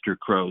rooster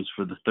crows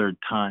for the third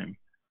time.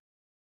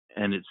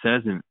 And it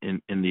says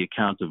in the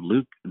account of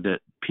Luke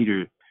that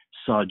Peter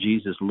saw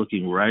Jesus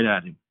looking right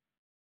at him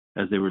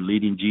as they were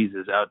leading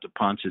Jesus out to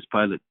Pontius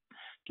Pilate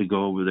to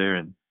go over there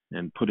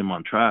and put him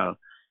on trial.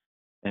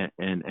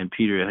 And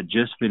Peter had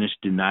just finished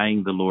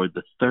denying the Lord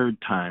the third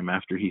time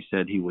after he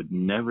said he would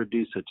never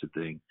do such a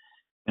thing.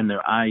 And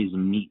their eyes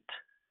meet,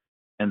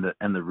 and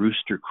the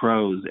rooster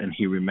crows, and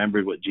he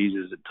remembered what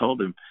Jesus had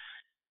told him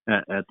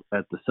at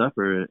the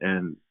supper,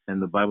 and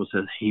the Bible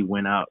says he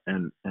went out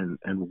and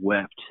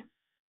wept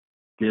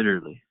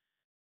bitterly.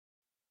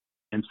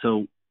 And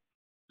so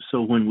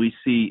when we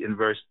see in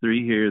verse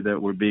 3 here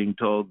that we're being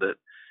told that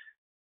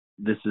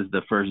this is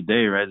the first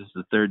day, right? This is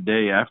the third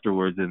day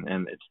afterwards,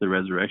 and it's the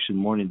resurrection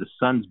morning. The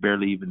sun's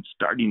barely even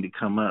starting to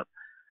come up.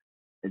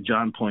 And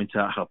John points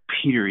out how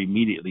Peter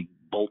immediately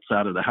bolts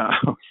out of the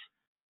house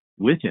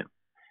with him.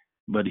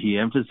 But he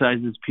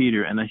emphasizes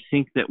Peter, and I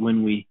think that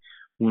when we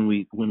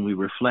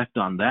reflect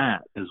on that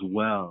as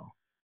well,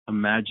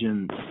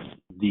 imagine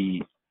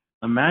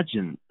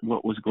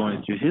what was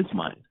going through his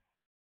mind.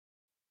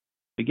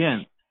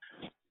 Again,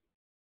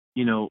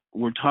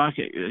 we're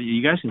talking,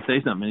 you guys can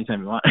say something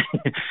anytime you want.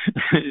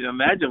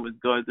 Imagine what's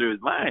going through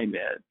his mind,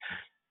 man.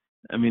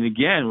 I mean,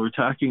 again, we're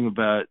talking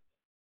about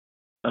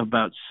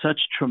such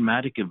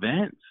traumatic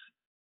events,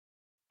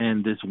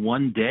 and this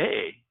one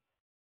day,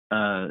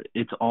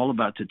 it's all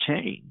about to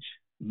change,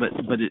 but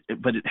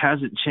it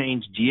hasn't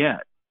changed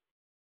yet.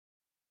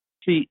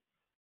 See,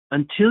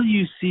 until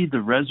you see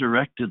the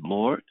resurrected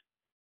Lord,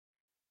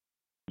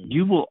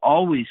 you will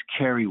always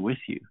carry with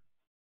you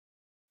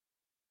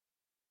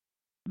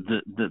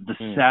the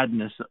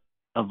sadness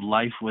of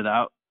life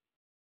without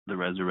the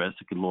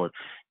resurrected Lord.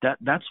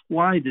 That's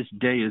why this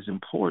day is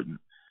important,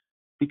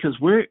 because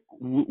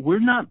we're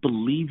not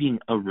believing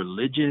a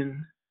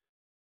religion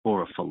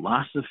or a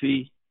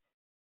philosophy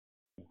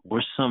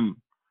or some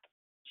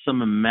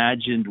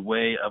imagined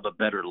way of a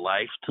better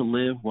life to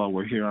live while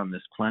we're here on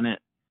this planet.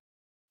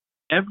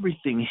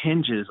 Everything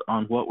hinges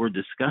on what we're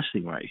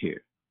discussing right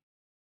here.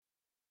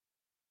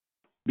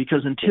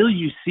 Because until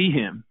you see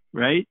him,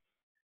 right,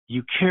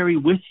 you carry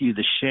with you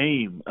the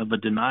shame of a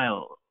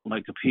denial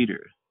like a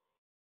Peter.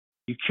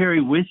 You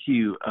carry with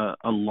you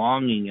a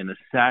longing and a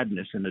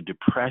sadness and a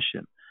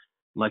depression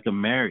like a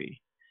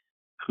Mary,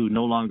 who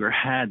no longer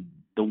had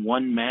the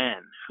one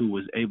man who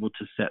was able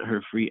to set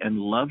her free and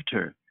loved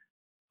her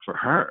for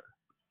her.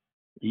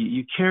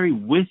 You carry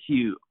with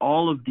you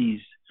all of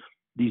these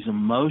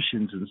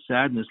emotions and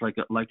sadness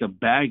like a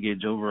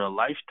baggage over a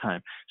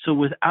lifetime. So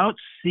without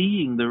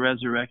seeing the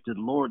resurrected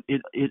Lord,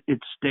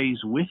 it stays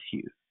with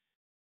you.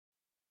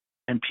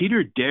 And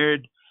Peter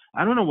dared,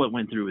 I don't know what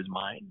went through his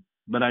mind,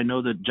 but I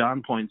know that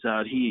John points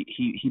out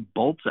he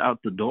bolts out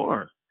the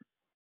door,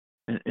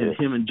 and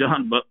him and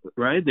John,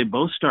 right? They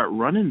both start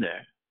running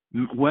there.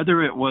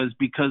 Whether it was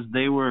because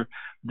they were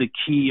the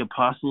key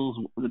apostles,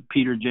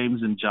 Peter,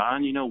 James, and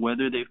John,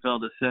 whether they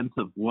felt a sense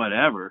of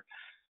whatever,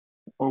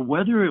 or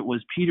whether it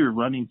was Peter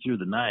running through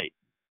the night,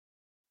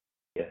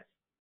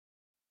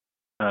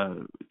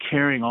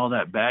 carrying all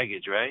that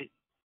baggage, right?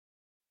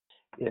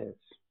 Yes.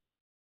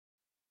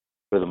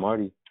 Brother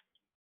Marty.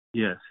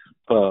 Yes.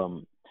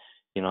 I'm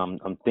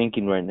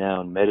thinking right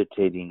now and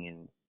meditating,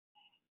 and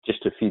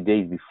just a few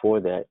days before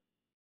that,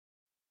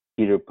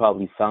 Peter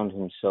probably found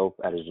himself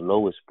at his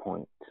lowest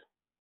point.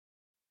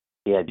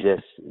 He had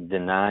just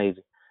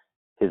denied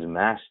his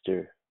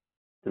master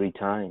 3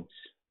 times.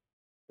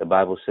 The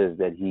Bible says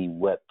that he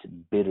wept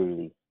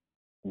bitterly.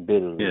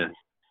 Yeah.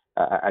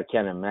 I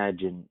can't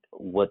imagine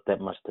what that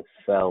must have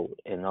felt,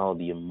 and all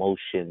the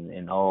emotion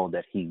and all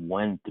that he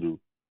went through.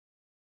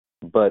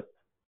 But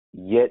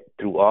yet,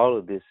 through all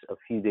of this, a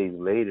few days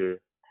later,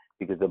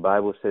 because the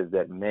Bible says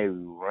that Mary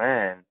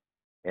ran,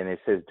 and it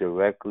says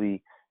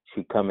directly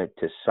she cometh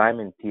to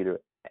Simon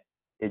Peter,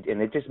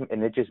 and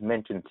it just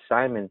mentioned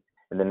Simon,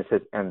 and then it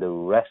says and the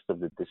rest of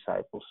the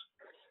disciples,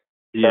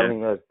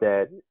 telling us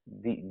that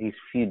these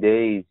few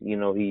days,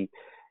 he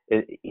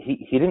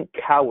didn't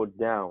cower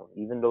down,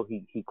 even though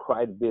he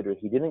cried bitter.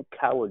 He didn't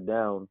cower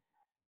down.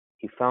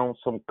 He found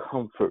some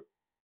comfort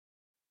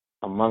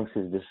amongst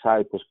his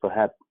disciples,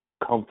 perhaps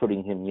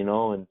comforting him,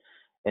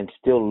 and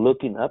still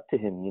looking up to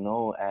him,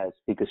 as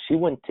because she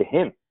went to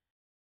him,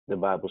 the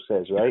Bible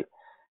says, right?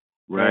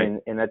 Right.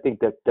 And I think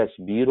that's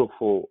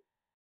beautiful.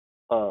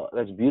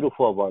 That's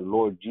beautiful of our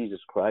Lord Jesus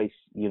Christ,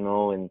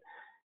 and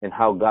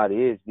how God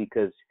is,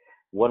 because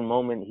one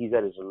moment he's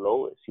at his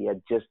lowest. He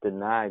had just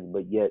denied,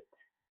 but yet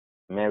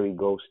Mary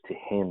goes to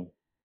him,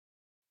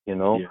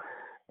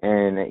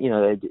 and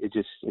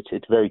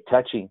it's very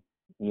touching,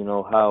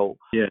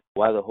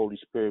 why the Holy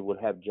Spirit would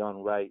have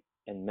John write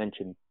and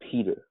mention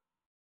Peter,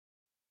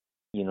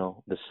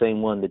 the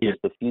same one that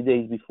just a few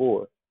days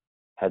before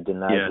had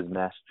denied his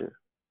master.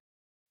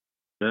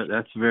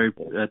 That's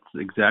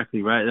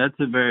exactly right. That's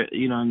a very,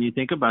 and you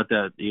think about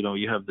that,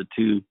 you have the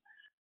two,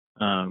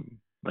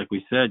 like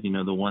we said,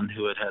 the one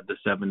who had the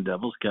 7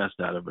 devils cast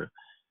out of her.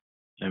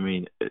 I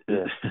mean,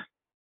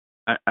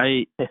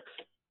 I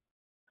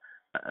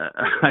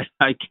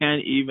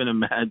can't even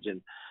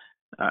imagine.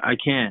 I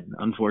can,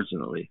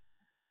 unfortunately,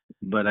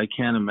 but I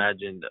can't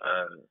imagine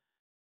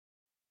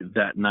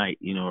that night,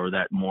 or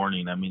that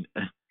morning. I mean,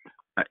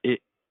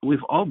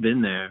 we've all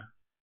been there,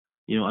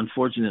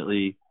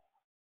 unfortunately,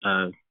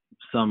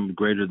 some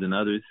greater than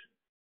others.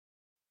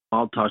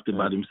 Paul talked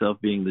about himself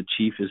being the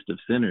chiefest of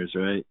sinners,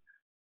 right?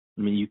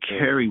 I mean, you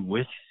carry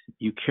with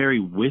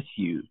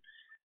you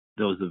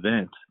those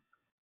events.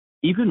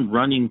 Even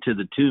running to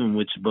the tomb,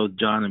 which both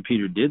John and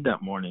Peter did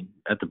that morning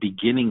at the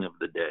beginning of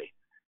the day.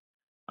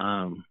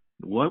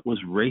 What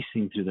was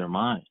racing through their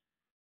mind?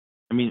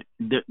 I mean,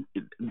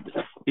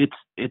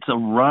 it's a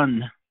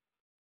run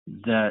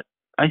that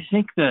I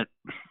think that,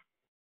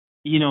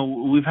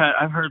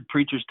 I've heard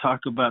preachers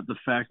talk about the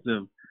fact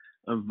of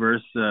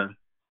verse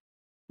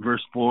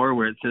 4,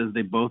 where it says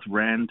they both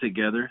ran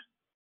together,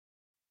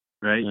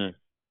 right?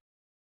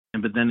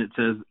 But then it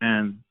says,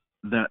 and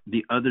that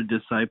the other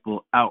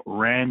disciple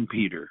outran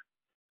Peter,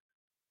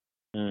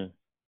 and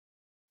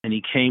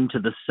he came to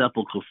the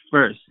sepulchre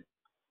first.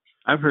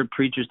 I've heard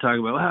preachers talk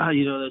about,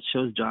 that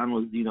shows John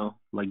was,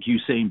 like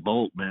Usain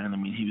Bolt, man. I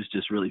mean, he was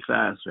just really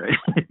fast, right?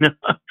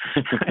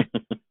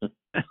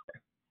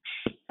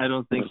 I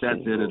don't think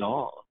that's it at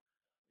all.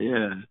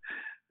 Yeah,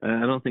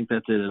 I don't think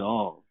that's it at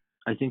all.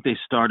 I think they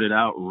started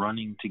out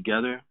running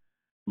together,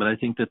 but I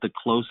think that the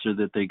closer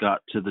that they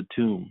got to the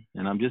tomb,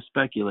 and I'm just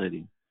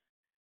speculating,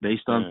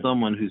 based on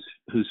someone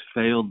who's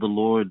failed the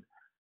Lord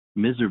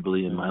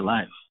miserably in my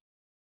life.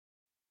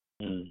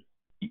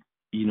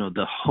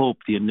 The hope,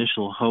 the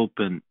initial hope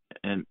and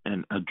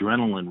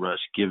adrenaline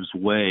rush gives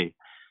way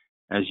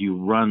as you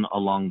run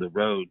along the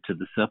road to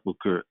the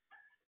sepulcher.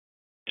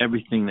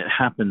 Everything that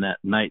happened that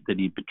night that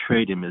he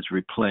betrayed him is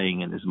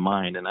replaying in his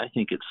mind, and I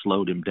think it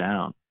slowed him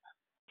down.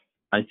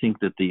 I think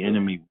that the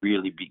enemy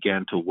really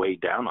began to weigh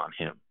down on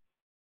him.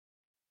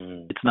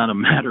 It's not a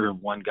matter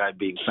of one guy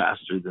being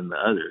faster than the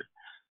other.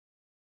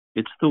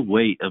 It's the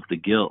weight of the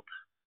guilt,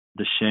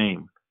 the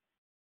shame.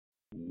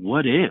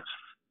 What if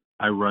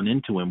I run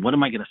into him? What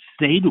am I going to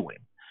say to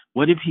him?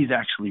 What if he's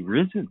actually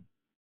risen?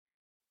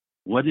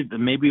 What if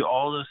maybe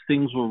all those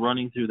things were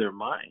running through their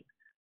mind?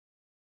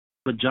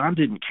 But John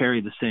didn't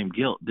carry the same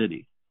guilt, did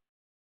he?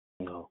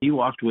 No. He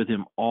walked with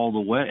him all the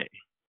way.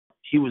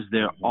 He was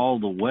there all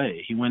the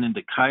way. He went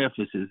into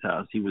Caiaphas'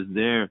 house. He was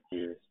there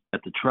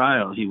at the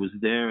trial. He was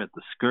there at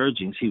the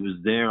scourgings. He was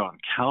there on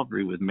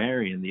Calvary with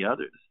Mary and the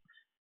others.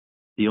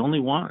 The only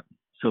one.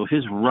 So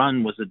his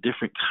run was a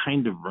different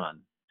kind of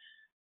run.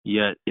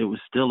 Yet it was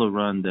still a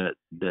run that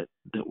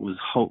was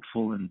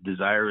hopeful and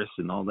desirous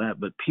and all that.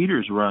 But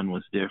Peter's run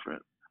was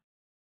different.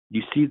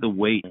 You see the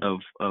weight of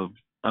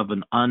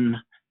an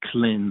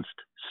uncleansed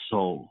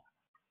soul.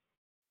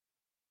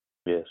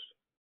 Yes.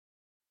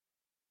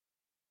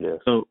 Yes.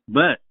 So,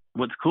 but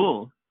what's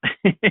cool,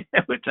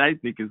 which I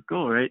think is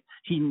cool, right?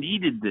 He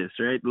needed this,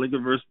 right? Look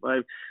at verse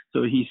 5.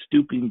 So he's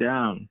stooping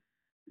down.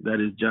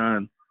 That is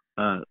John.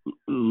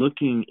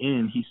 Looking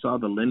in, he saw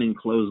the linen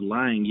clothes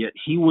lying, yet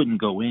he wouldn't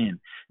go in.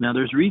 Now,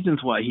 there's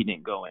reasons why he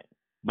didn't go in.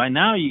 By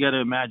now, you got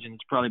to imagine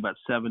it's probably about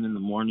 7 in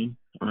the morning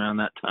around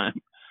that time.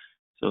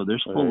 So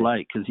there's full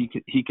light because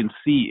he can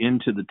see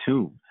into the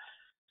tomb.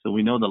 So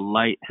we know the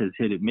light has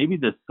hit it. Maybe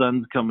the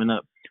sun's coming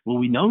up. Well,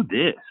 we know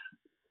this,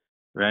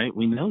 right?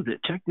 We know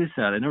that. Check this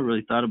out. I never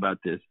really thought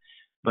about this,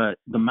 but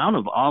the Mount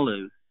of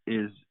Olives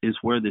is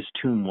where this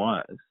tomb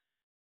was,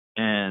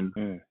 and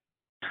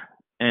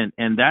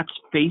that's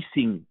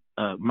facing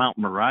Mount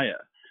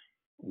Moriah,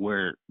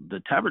 where the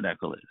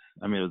tabernacle is.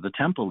 I mean, the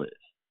temple is,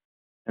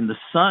 and the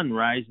sun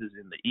rises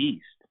in the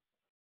east,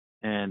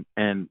 and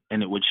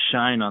it would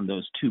shine on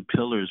those two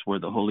pillars where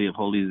the Holy of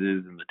Holies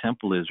is and the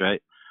temple is,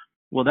 right?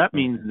 Well, that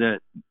means that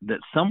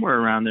somewhere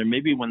around there,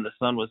 maybe when the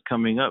sun was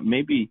coming up,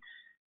 maybe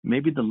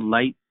the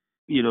light,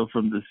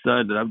 from the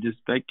sun, and I'm just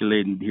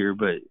speculating here,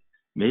 but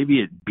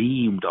maybe it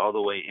beamed all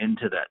the way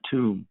into that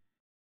tomb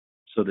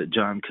so that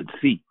John could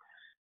see.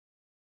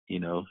 He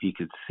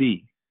could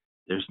see.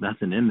 There's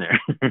nothing in there.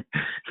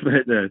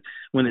 But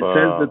when it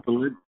says that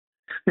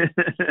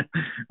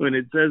when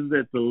it says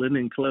that the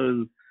linen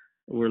clothes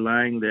were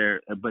lying there,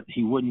 but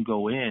he wouldn't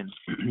go in,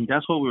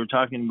 that's what we were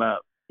talking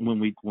about when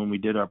we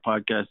did our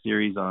podcast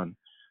series on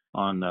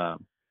Nicodemus.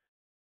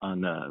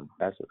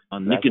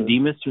 On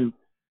Nicodemus.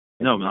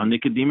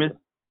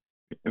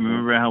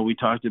 Remember how we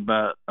talked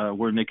about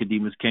where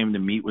Nicodemus came to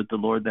meet with the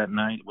Lord that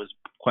night? It was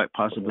quite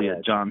possibly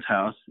at John's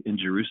house in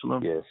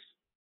Jerusalem. Yes.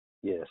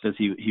 Because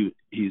he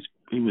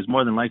was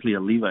more than likely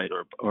a Levite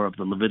or of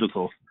the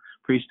Levitical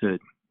priesthood,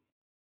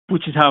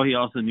 which is how he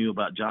also knew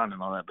about John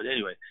and all that. But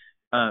anyway,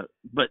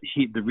 but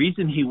the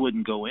reason he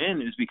wouldn't go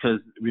in is because,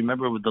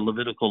 remember, what the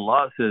Levitical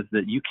law says,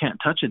 that you can't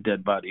touch a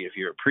dead body if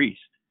you're a priest,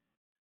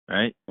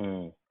 right?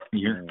 It'll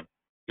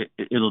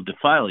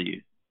defile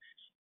you.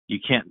 You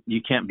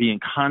can't be in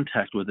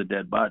contact with a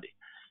dead body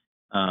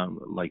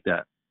like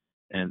that,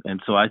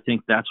 and so I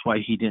think that's why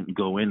he didn't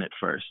go in at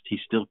first. He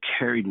still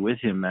carried with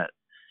him that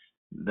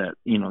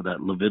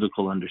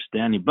Levitical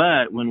understanding.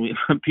 But when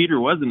Peter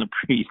wasn't a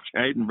priest,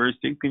 right? In verse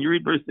 6, can you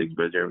read verse 6,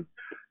 Brother Jeremy?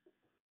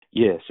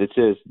 Yes, it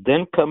says,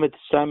 "Then cometh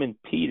Simon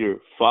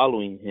Peter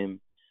following him,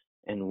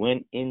 and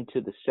went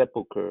into the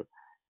sepulchre,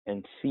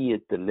 and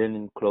seeth the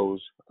linen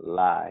clothes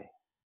lie."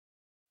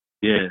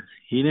 Yes,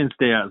 he didn't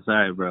stay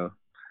outside, bro.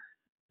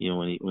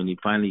 When he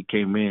finally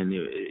came in,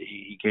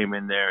 he came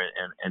in there,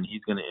 and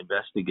he's going to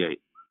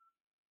investigate.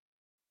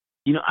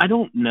 I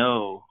don't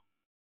know,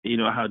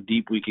 how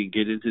deep we could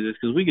get into this,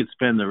 because we could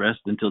spend the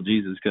rest until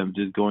Jesus comes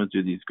just going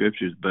through these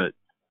scriptures, but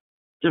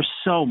there's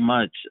so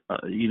much,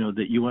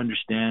 that you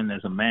understand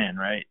as a man,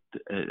 right?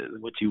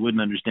 What you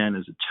wouldn't understand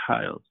as a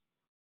child.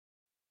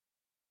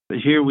 But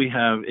here we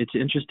have, it's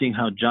interesting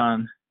how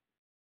John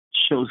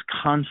shows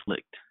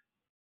conflict.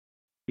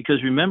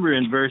 Because remember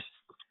in verse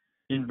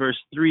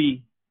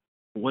 3,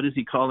 what does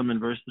he call him in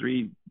verse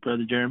 3,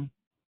 Brother Jeremy?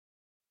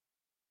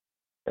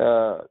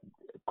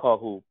 Call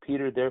who?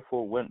 Peter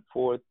therefore went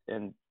forth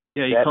and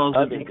he calls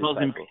him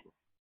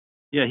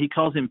he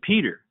calls him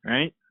Peter,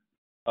 right?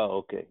 Oh,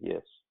 okay,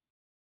 yes.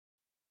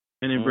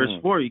 And in verse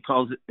 4 he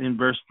calls him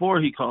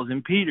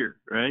Peter,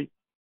 right?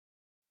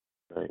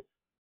 Right.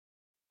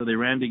 So they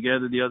ran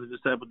together, the other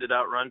disciple did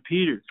outrun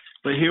Peter.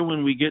 But here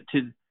when we get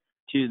to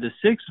the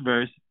 6th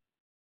verse,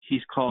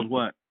 he's called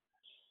what?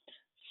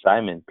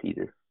 Simon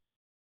Peter.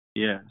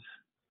 Yes.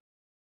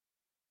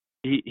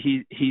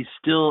 He's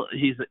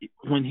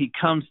when he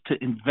comes to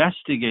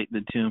investigate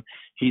the tomb,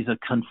 he's a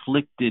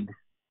conflicted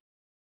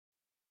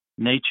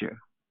nature.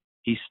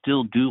 He's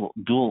still dual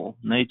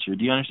nature.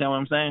 Do you understand what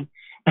I'm saying?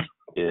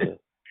 Yeah.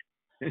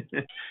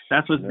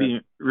 That's what's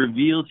being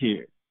revealed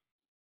here.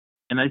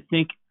 And I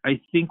think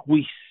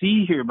we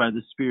see here by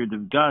the Spirit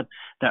of God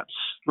that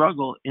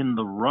struggle in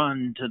the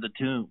run to the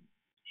tomb.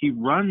 He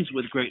runs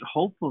with great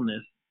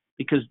hopefulness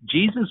because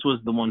Jesus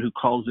was the one who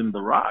calls him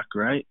the rock,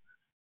 right?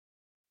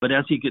 But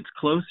as he gets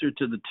closer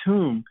to the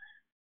tomb,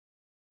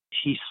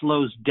 he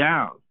slows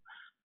down.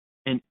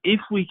 And if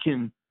we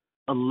can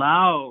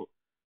allow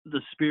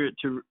the Spirit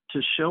to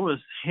show us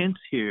hints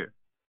here,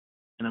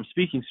 and I'm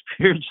speaking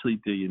spiritually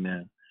to you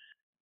now,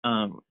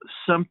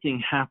 something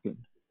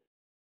happened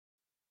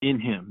in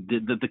him,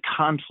 the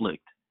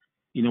conflict.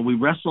 We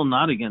wrestle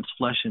not against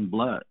flesh and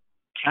blood,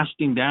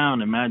 casting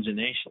down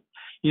imagination.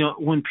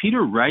 When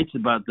Peter writes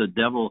about the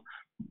devil,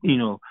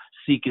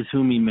 seeketh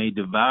whom he may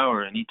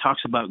devour, and he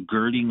talks about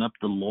girding up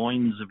the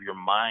loins of your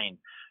mind.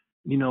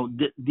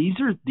 These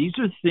are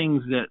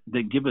things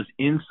that give us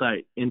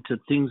insight into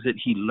things that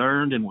he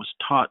learned and was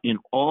taught in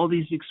all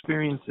these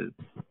experiences,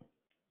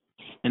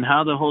 and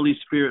how the Holy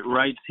Spirit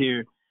writes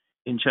here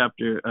in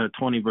chapter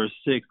 20, verse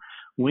 6,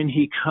 when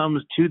he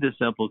comes to the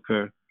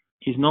sepulcher,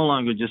 he's no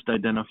longer just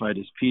identified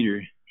as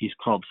Peter; he's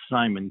called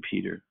Simon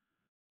Peter.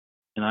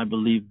 And I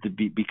believe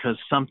because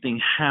something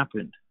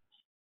happened.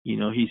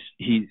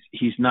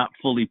 He's not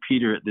fully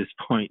Peter at this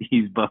point.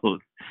 He's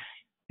both.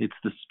 It's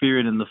the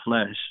spirit and the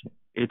flesh.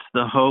 It's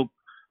the hope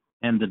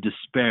and the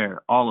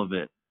despair, all of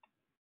it.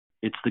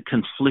 It's the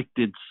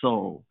conflicted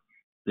soul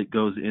that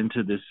goes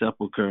into this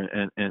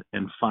sepulcher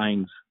and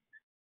finds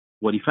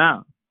what he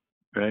found,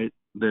 right?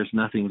 There's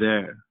nothing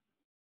there.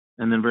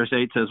 And then verse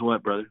 8 says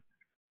what, brother?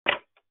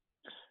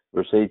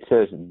 Verse 8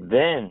 says,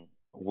 then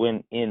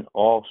went in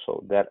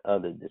also that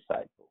other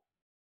disciple,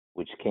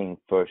 which came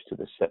first to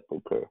the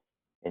sepulcher,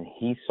 and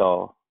he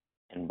saw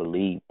and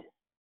believed.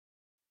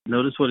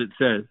 Notice what it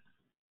says.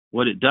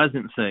 What it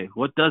doesn't say.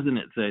 What doesn't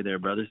it say there,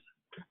 brothers?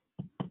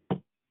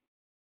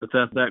 Let's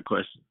ask that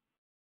question.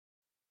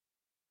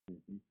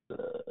 Which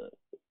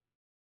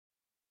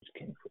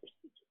came first?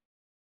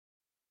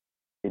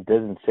 It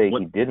doesn't say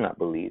he did not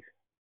believe.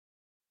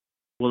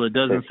 Well, it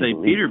doesn't say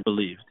Peter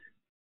believed.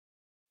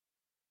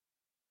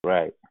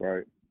 Right.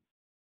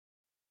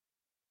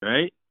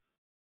 Right?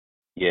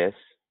 Yes.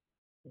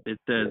 It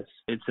says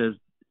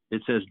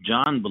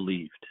John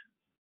believed.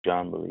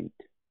 John believed.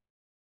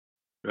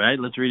 Right?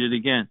 Let's read it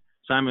again.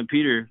 Simon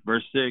Peter,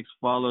 verse 6,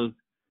 following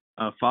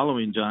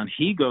John,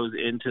 he goes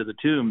into the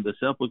tomb, the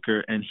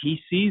sepulcher, and he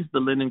sees the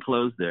linen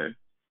clothes there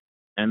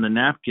and the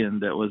napkin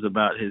that was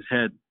about his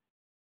head,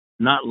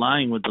 not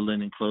lying with the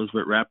linen clothes,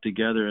 but wrapped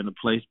together in a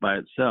place by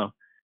itself.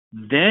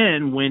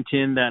 Then went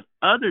in that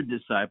other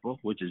disciple,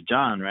 which is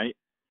John, right,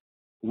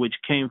 which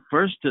came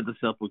first to the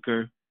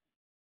sepulcher,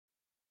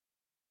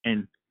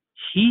 and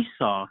he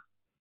saw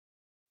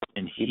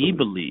and he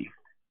believed.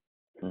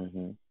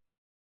 Mm-hmm.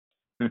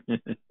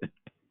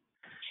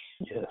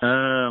 Yes.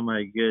 Oh,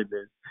 my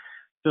goodness.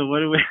 So what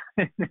do we...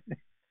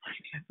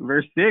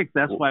 Verse 6,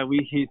 that's why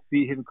we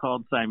see him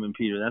called Simon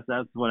Peter.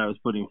 That's what I was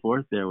putting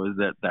forth there, was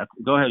that...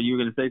 Go ahead, you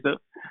were going to say something?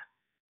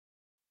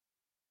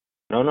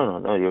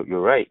 No,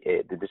 you're right.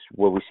 This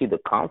where we see the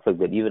conflict,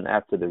 that even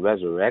after the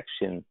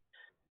resurrection,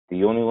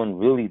 the only one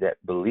really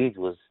that believed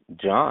was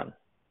John.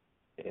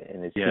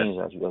 And it seems,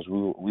 as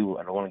we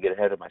I don't want to get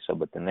ahead of myself,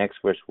 but the next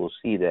verse we'll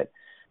see that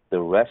the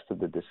rest of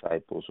the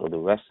disciples or the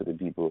rest of the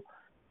people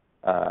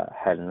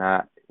had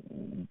not,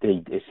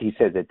 he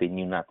said that they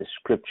knew not the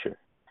scripture,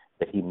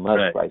 that he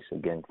must rise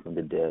again from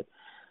the dead.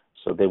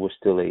 So there was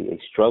still a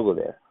struggle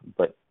there.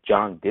 But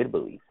John did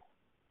believe.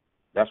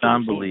 That's what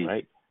John believed,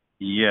 right?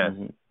 Yes.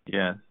 Mm-hmm.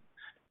 Yes.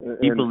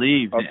 He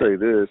believed. I'll say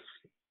this.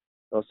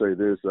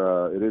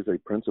 It is a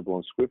principle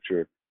in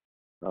Scripture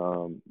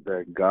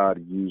that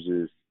God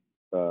uses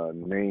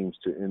names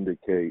to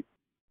indicate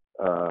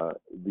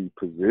the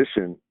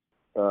position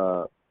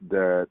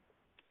that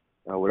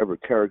whatever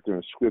character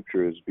in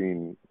Scripture is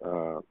being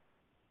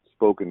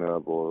spoken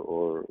of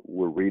or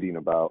we're reading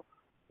about.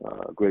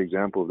 A great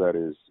example of that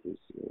is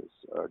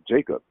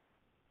Jacob,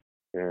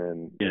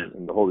 and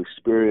the Holy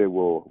Spirit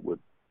would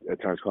at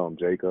times call him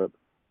Jacob,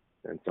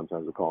 and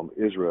sometimes we call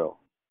him Israel,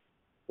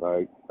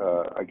 right?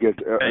 I guess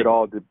it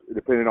all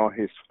depending on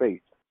his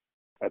faith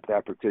at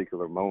that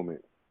particular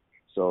moment.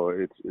 So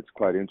it's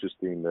quite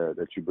interesting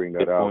that you bring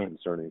that out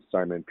concerning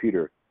Simon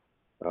Peter.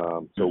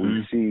 So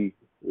we see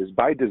it's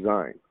by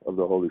design of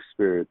the Holy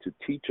Spirit to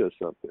teach us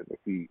something, if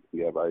we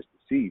have eyes to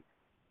see,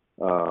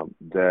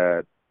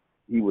 that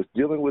he was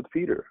dealing with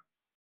Peter,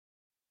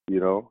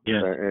 and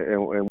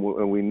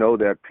we know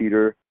that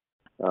Peter,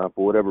 for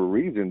whatever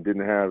reason,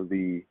 didn't have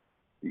the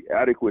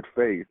adequate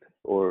faith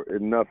or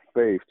enough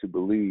faith to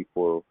believe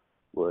for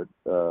what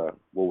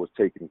was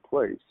taking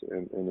place.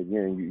 And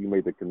again, you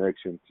made the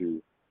connection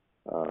to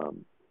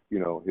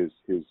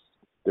his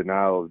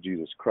denial of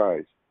Jesus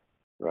Christ,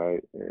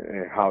 right?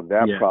 And how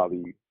that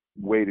probably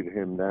weighted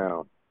him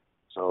down.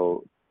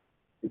 So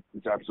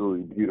it's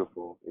absolutely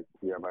beautiful if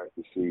we have eyes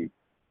to see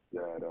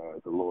that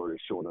the Lord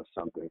is showing us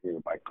something here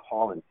by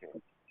calling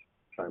him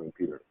Simon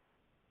Peter.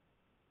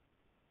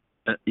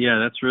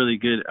 That's really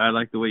good. I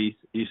like the way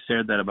you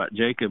said that about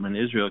Jacob and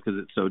Israel, because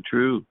it's so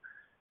true.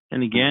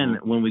 And again,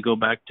 when we go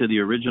back to the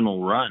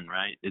original run,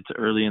 right, it's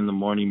early in the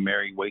morning,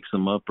 Mary wakes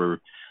them up,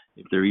 or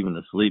if they're even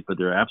asleep, but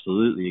they're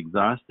absolutely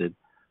exhausted.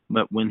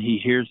 But when he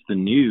hears the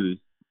news,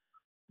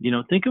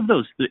 think of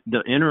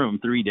the interim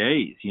 3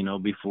 days,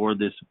 before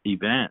this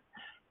event,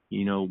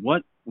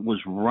 what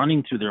was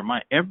running through their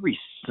mind. Every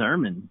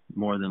sermon,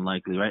 more than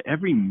likely, right?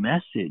 Every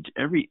message,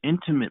 every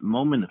intimate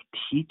moment of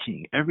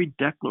teaching, every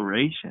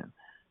declaration,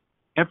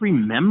 every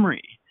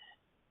memory,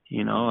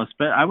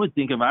 I would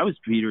think if I was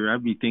Peter,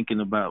 I'd be thinking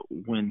about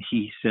when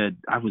he said,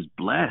 I was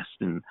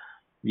blessed, and,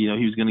 he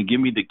was going to give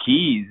me the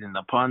keys, and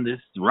upon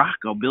this rock,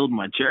 I'll build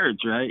my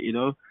church, right?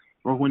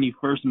 Or when he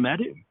first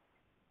met him,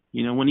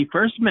 when he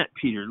first met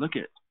Peter, look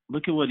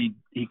at what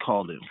he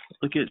called him.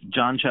 Look at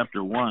John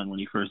chapter 1 when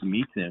he first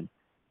meets him.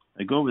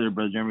 I go over there,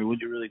 Brother Jeremy,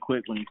 would you really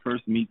quick, when he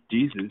first meets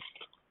Jesus.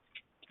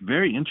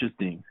 Very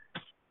interesting.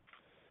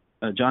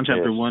 John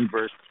chapter 1,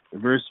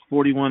 verse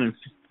 41 and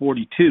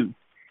 42.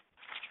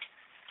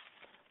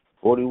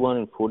 41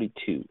 and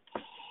 42.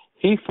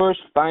 He first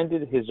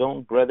findeth his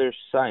own brother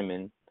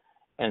Simon,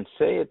 and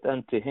saith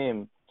unto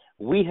him,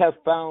 We have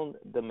found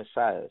the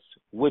Messiah,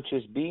 which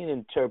is being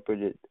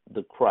interpreted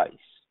the Christ.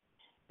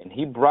 And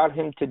he brought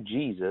him to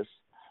Jesus,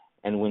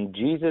 and when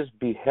Jesus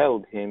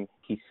beheld him,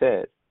 he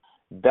said,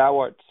 Thou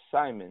art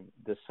Simon,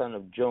 the son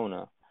of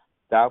Jonah.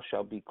 Thou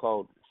shalt be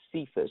called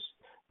Cephas,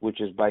 which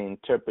is by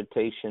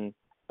interpretation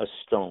a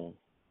stone.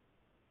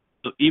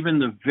 So even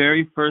the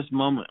very first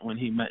moment when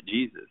he met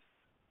Jesus,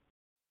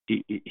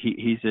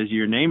 he says,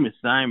 your name is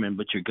Simon,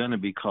 but you're going to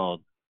be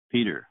called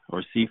Peter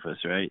or Cephas,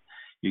 right?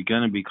 You're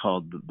going to be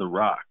called the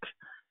rock.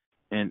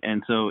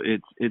 And so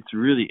it's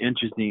really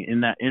interesting.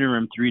 In that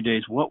interim 3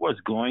 days, what was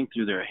going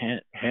through their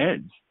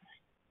heads?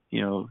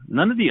 You know,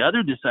 none of the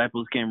other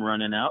disciples came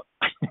running out,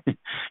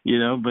 you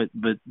know, but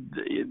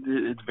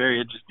it's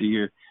very interesting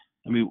here.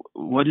 I mean,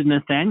 what did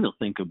Nathaniel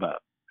think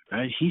about,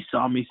 right? He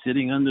saw me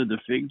sitting under the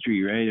fig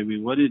tree, right? I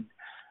mean, what did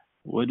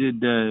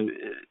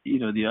you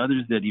know, the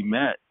others that he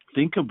met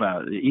think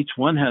about? Each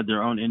one had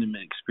their own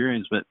intimate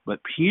experience, but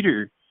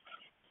Peter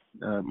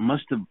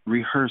must have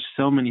rehearsed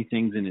so many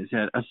things in his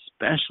head,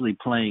 especially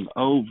playing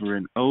over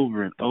and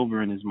over and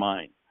over in his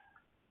mind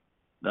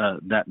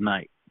that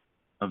night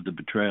of the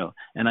betrayal.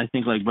 And I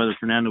think, like Brother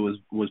Fernando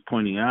was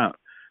pointing out,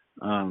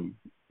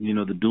 you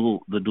know, the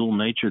dual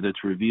nature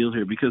that's revealed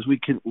here, because we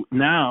can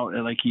now,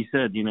 like he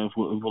said, you know, if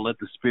we'll let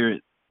the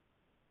Spirit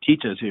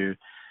teach us here,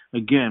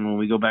 again, when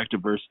we go back to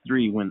verse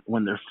 3,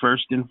 when they're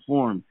first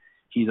informed,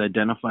 he's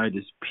identified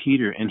as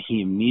Peter, and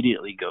he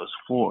immediately goes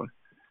forth.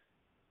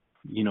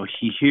 You know,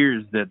 he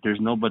hears that there's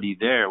nobody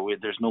there,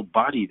 there's no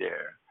body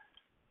there.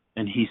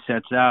 And he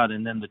sets out,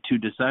 and then the two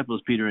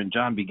disciples, Peter and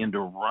John, begin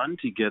to run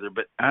together.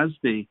 But as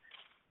they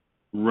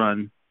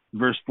run,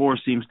 verse 4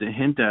 seems to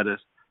hint at us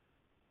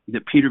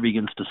that Peter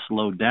begins to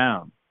slow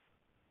down.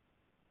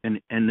 And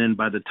then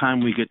by the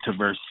time we get to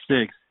verse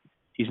 6,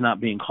 he's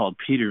not being called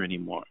Peter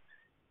anymore.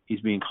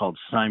 He's being called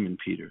Simon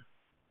Peter.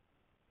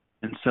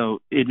 And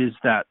so it is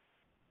that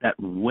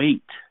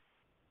weight,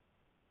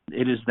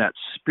 it is that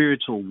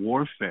spiritual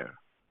warfare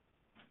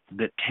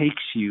that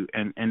takes you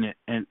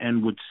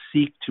and would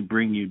seek to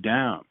bring you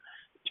down,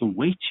 to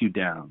weight you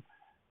down.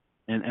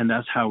 And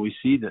that's how we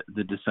see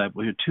the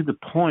disciple here, to the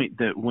point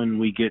that when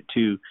we get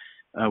to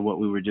what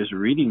we were just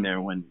reading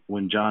there,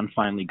 when John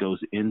finally goes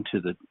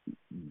into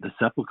the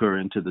sepulcher,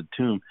 into the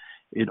tomb,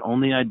 it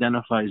only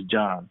identifies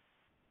John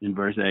in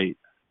verse 8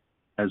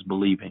 as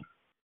believing.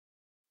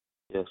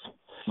 Yes.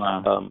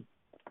 Wow.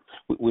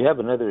 We have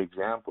another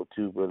example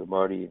too, Brother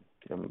Marty,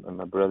 and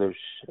my brothers,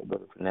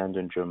 Brother Fernando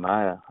and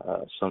Jeremiah,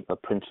 a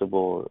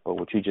principle, or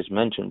what you just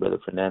mentioned, Brother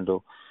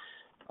Fernando.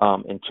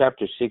 In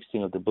chapter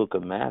 16 of the book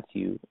of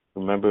Matthew,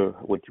 remember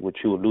what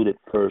you alluded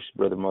first,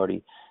 Brother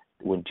Marty,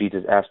 when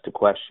Jesus asked the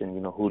question,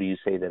 you know, who do you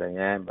say that I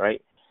am,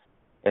 right?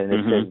 And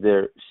it says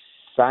there,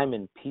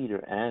 Simon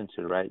Peter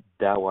answered, right,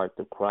 thou art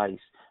the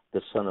Christ,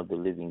 the Son of the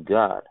living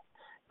God.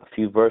 A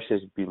few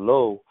verses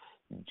below,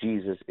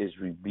 Jesus is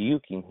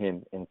rebuking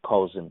him and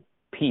calls him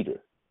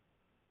Peter,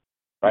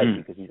 right?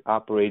 Because he's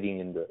operating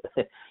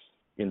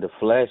in the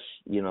flesh,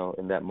 you know,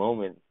 in that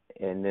moment,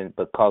 and then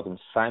but calls him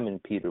Simon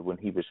Peter when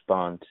he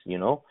responds, you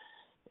know.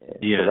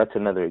 Yeah. So that's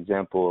another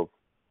example of,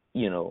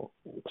 you know,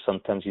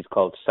 sometimes he's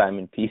called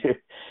Simon Peter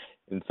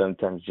and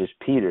sometimes just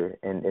Peter,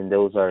 and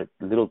those are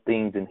little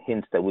things and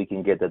hints that we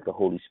can get that the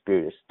Holy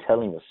Spirit is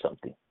telling us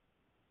something,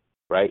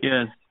 right?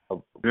 Yes,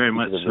 very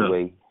much so. The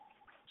way,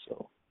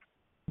 so.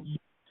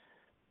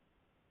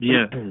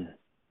 Yeah.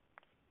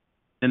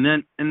 And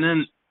then,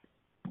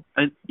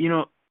 you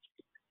know,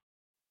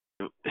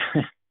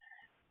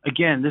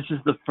 again, this is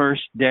the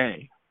first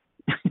day.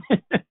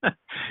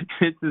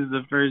 This is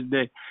the first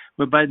day.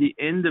 But by the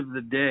end of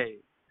the day,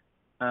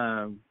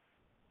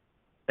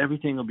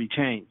 everything will be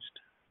changed.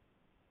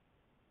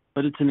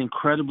 But it's an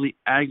incredibly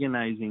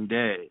agonizing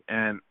day,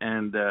 and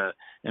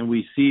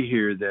we see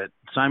here that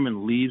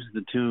Simon leaves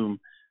the tomb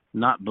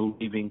not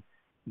believing.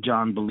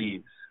 John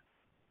believes.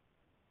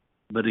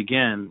 But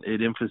again,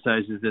 it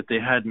emphasizes that they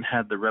hadn't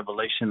had the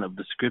revelation of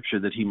the Scripture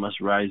that he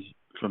must rise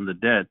from the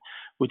dead,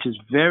 which is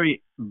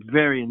very,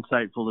 very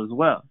insightful as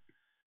well,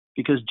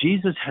 because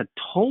Jesus had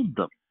told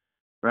them,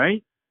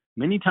 right,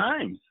 many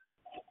times,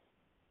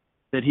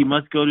 that he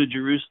must go to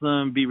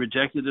Jerusalem, be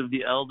rejected of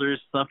the elders,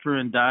 suffer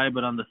and die,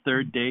 but on the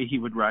third day he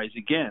would rise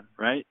again,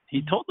 right?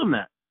 He told them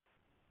that.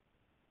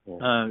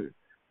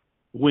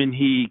 When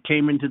he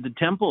came into the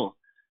temple,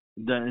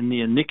 in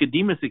the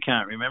Nicodemus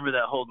account, remember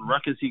that whole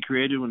ruckus he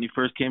created when he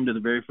first came to the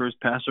very first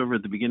Passover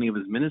at the beginning of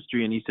his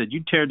ministry, and he said,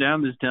 you tear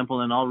down this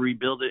temple and I'll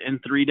rebuild it in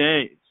 3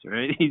 days,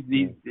 right?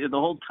 The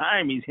whole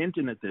time he's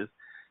hinting at this.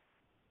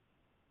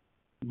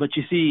 But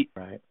you see,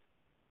 right,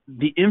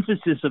 the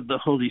emphasis of the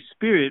Holy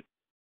Spirit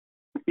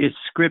is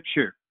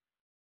Scripture.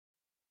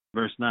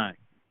 Verse 9,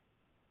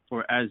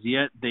 for as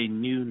yet they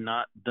knew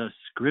not the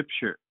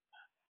Scripture,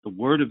 the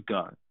Word of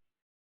God.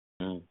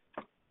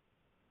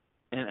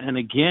 And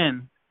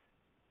again,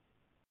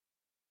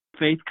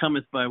 faith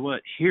cometh by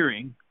what?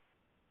 Hearing.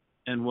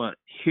 And what?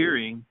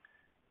 Hearing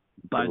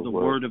by the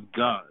word of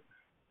God.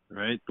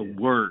 Right? The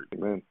Word.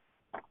 Amen.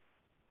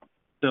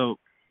 So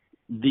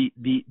the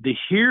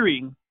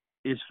hearing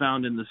is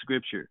found in the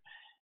Scripture.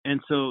 And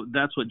so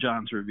that's what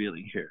John's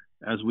revealing here.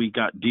 As we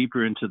got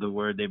deeper into the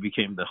Word, they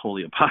became the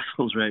holy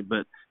apostles, right?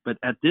 But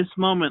at this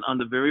moment, on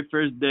the very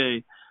first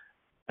day,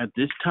 At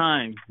this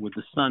time, with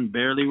the sun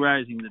barely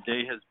rising, the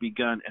day has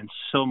begun, and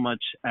so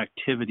much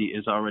activity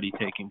is already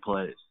taking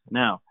place.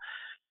 Now,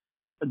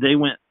 they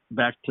went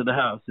back to the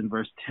house in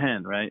verse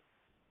 10, right?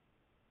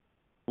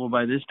 Well,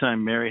 by this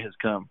time, Mary has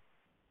come.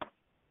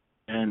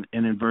 And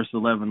in verse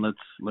 11,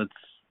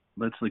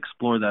 let's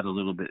explore that a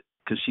little bit,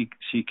 because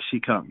she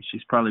comes.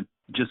 She's probably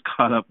just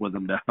caught up with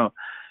them now,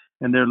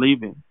 and they're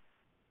leaving.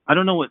 I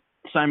don't know what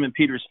Simon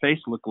Peter's face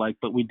looked like,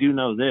 but we do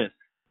know this.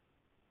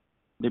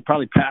 They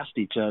probably passed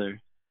each other.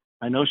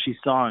 I know she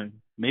saw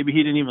him. Maybe he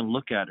didn't even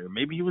look at her.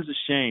 Maybe he was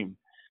ashamed.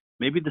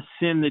 Maybe the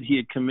sin that he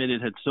had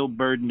committed had so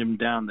burdened him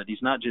down that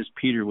he's not just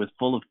Peter with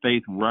full of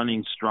faith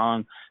running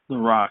strong the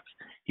rocks.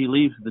 He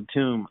leaves the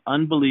tomb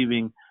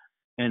unbelieving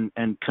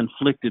and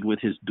conflicted with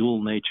his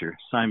dual nature,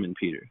 Simon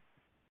Peter.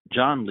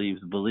 John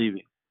leaves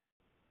believing.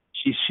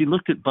 She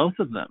looked at both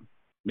of them.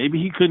 Maybe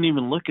he couldn't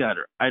even look at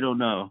her. I don't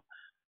know.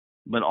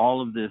 But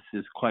all of this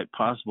is quite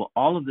possible.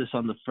 All of this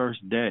on the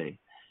first day,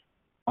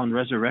 on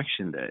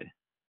Resurrection Day,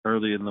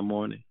 early in the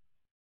morning.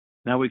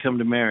 Now we come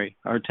to Mary.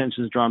 Our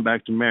attention is drawn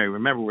back to Mary.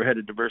 Remember, we're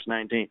headed to verse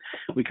 19.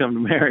 We come to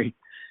Mary.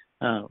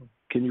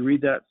 Can you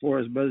read that for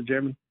us, Brother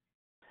Jeremy?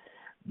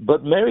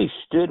 But Mary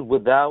stood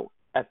without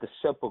at the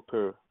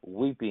sepulchre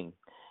weeping,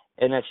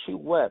 and as she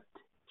wept,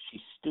 she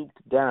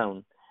stooped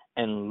down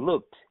and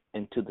looked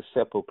into the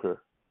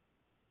sepulchre.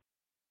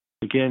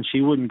 Again, she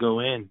wouldn't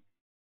go in,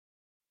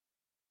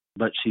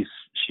 but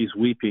she's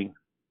weeping.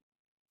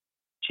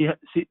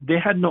 They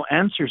had no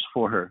answers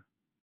for her.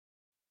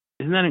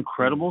 Isn't that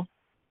incredible?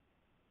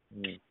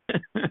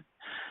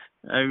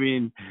 I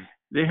mean,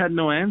 they had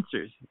no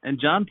answers. And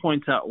John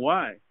points out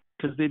why.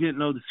 Because they didn't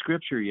know the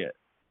scripture yet.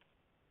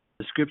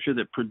 The scripture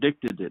that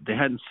predicted it. They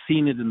hadn't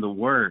seen it in the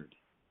Word.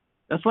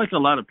 That's like a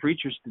lot of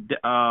preachers today.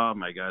 Oh,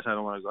 my gosh. I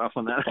don't want to go off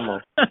on that. Come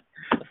on.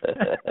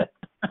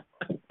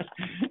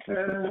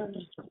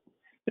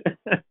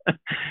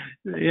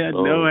 They had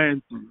no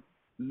answers.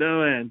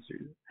 No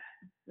answers.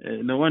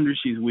 No wonder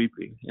she's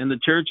weeping. And the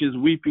church is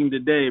weeping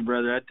today,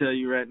 brother. I tell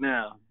you right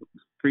now.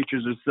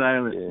 Preachers are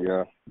silent.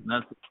 Yeah.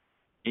 Nothing.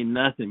 Ain't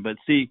nothing. But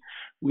see,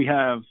 we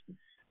have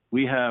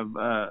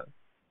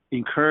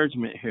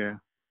encouragement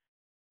here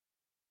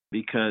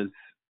because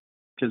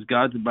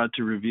God's about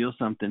to reveal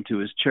something to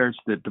his church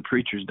that the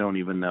preachers don't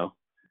even know.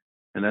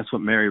 And that's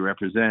what Mary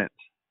represents.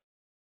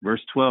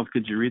 Verse 12,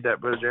 could you read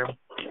that, Brother Jeremy?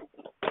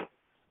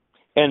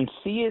 And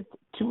seeth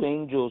two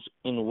angels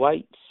in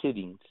white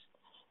sittings,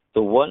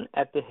 the one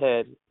at the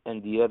head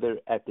and the other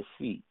at the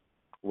feet,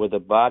 where the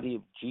body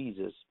of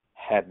Jesus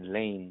had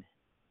lain.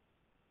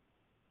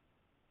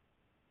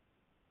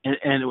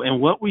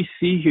 And what we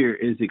see here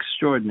is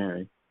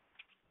extraordinary,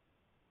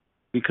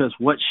 because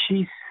what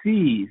she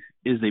sees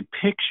is a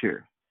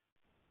picture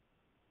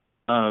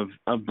of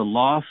the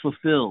law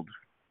fulfilled.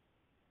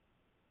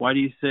 Why do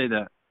you say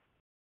that?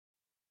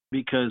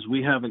 Because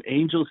we have an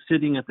angel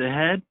sitting at the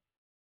head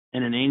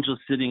and an angel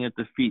sitting at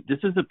the feet. This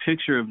is a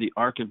picture of the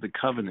Ark of the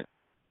Covenant,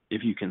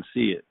 if you can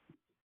see it.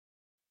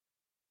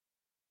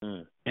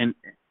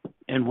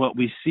 And what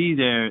we see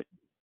there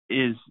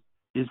is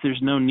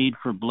there's no need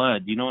for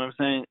blood. You know what I'm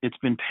saying? It's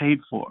been paid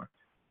for.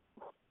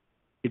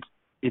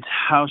 It's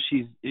how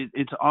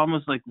it's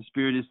almost like the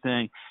Spirit is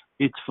saying,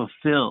 it's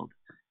fulfilled.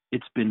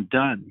 It's been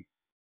done.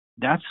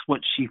 That's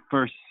what she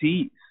first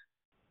sees,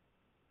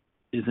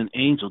 is an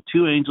angel,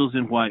 two angels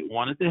in white,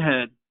 one at the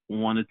head,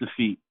 one at the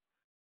feet.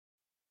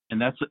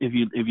 And that's, if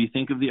you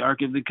think of the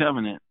Ark of the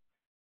Covenant,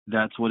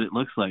 that's what it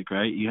looks like,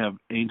 right? You have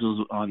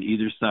angels on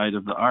either side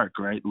of the ark,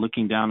 right,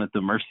 looking down at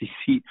the mercy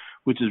seat,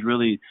 which is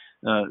really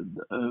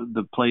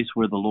the place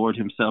where the Lord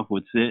himself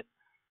would sit,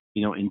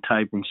 in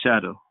type and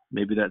shadow.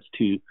 Maybe that's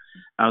too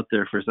out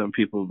there for some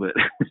people, but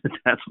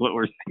that's what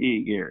we're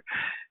seeing here.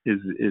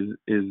 Is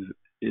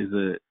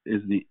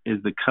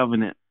the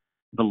covenant?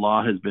 The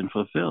law has been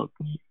fulfilled.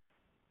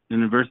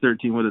 And in verse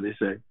 13, what do they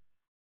say?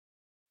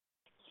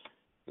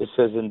 It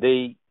says, and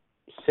they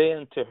say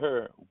unto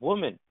her,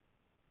 Woman,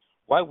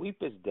 why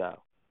weepest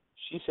thou?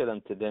 She said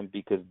unto them,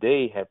 Because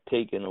they have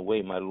taken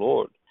away my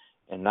Lord,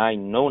 and I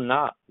know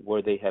not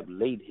where they have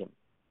laid him.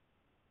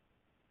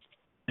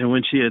 And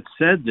when she had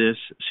said this,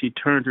 she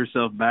turned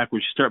herself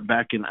backward. She started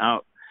backing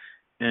out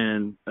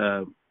and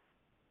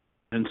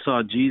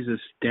saw Jesus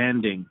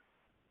standing.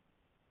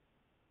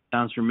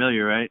 Sounds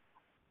familiar, right?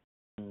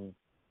 Mm-hmm.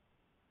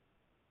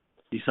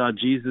 You saw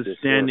Jesus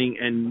standing,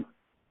 and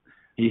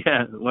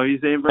what are you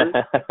saying,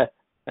 brother?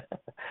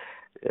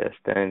 Yeah,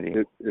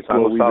 standing. It's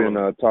what we've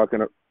been talking.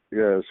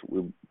 Yes,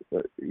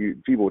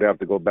 people would have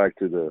to go back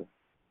to the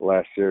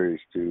last series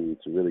to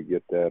really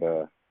get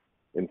that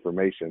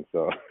information.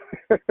 So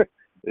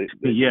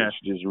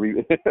just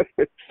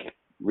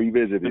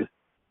revisit it.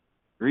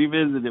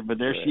 Revisit it, but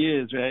there she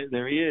is, right?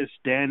 There he is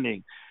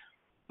standing,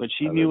 but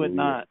she knew it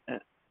not.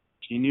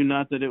 She knew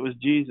not that it was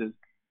Jesus.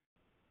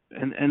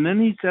 And then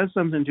he says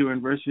something to her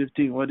in verse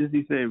 15. What does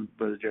he say,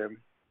 Brother Jeremy?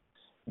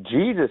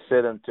 Jesus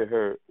said unto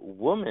her,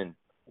 Woman,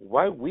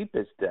 why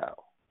weepest thou?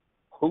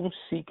 Whom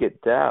seekest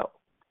thou?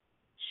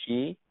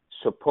 She,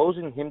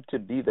 supposing him to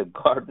be the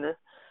gardener,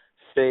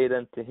 said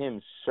unto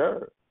him,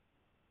 Sir,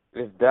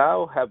 If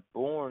thou have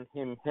borne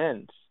him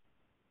hence,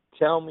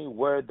 tell me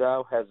where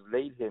thou hast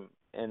laid him,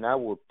 and I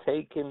will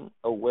take him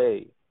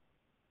away.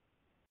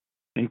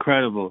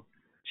 Incredible.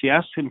 He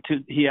asked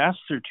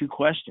her two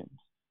questions.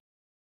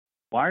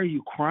 Why are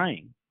you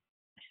crying?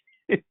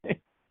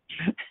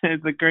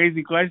 It's a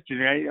crazy question,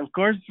 right? Of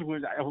course,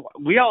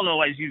 we all know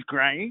why she's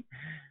crying,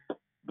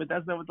 but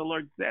that's not what the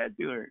Lord said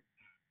to her.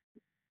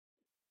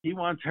 He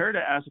wants her to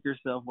ask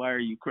herself, why are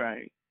you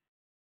crying?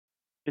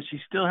 Because she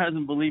still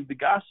hasn't believed the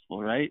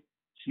gospel, right?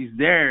 She's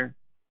there,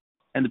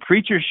 and the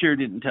preacher sure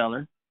didn't tell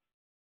her,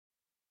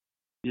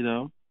 you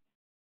know.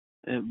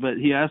 But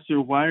he asked her,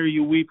 why are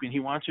you weeping? He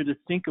wants her to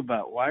think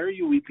about, why are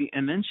you weeping?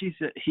 And then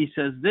he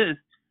says this,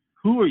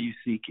 who are you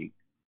seeking?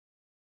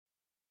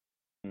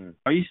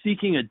 Are you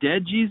seeking a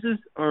dead Jesus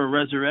or a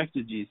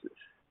resurrected Jesus?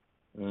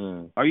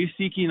 Are you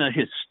seeking a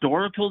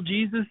historical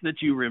Jesus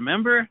that you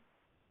remember?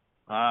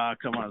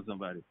 Come on,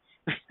 somebody.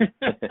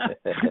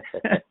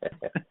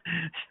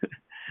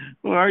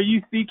 Or are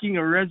you seeking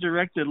a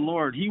resurrected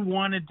Lord? He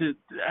wanted to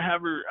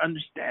have her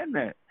understand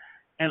that,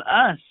 and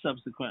us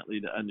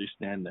subsequently to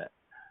understand that.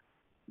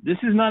 This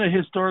is not a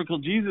historical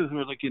Jesus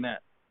we're looking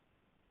at.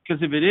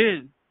 Because if it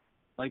is,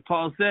 like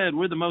Paul said,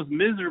 we're the most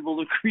miserable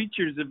of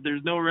creatures if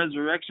there's no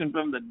resurrection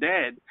from the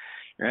dead,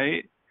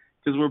 right?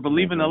 Because we're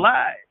believing a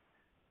lie.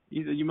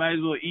 You might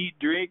as well eat,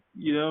 drink,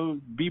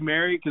 be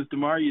merry, because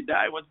tomorrow you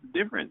die. What's the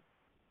difference?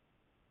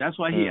 That's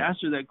why he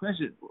asked her that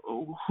question.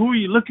 Who are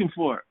you looking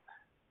for?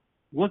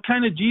 What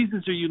kind of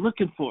Jesus are you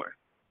looking for,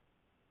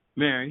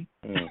 Mary?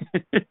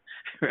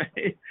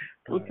 Right?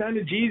 What kind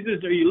of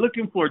Jesus are you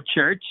looking for,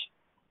 church?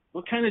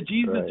 What kind of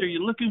Jesus are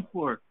you looking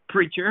for,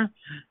 preacher?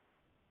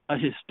 A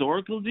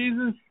historical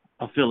Jesus?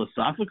 A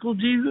philosophical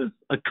Jesus?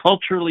 A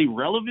culturally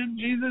relevant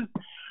Jesus?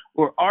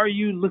 Or are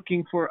you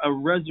looking for a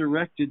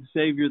resurrected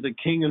Savior, the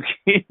King of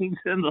Kings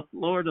and the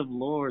Lord of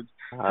Lords?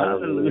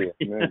 Hallelujah.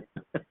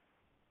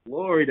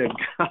 Glory to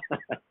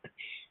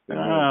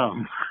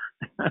God.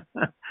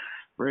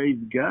 Praise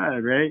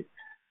God, right?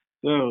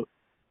 So,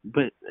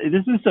 but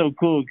this is so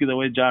cool because the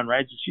way John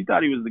writes it, she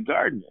thought he was the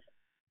gardener.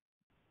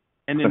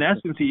 And in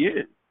essence, he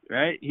is,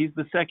 right? He's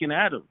the second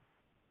Adam.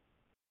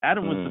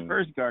 Adam was the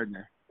first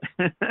gardener,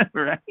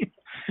 right?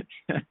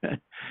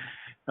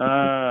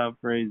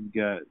 Praise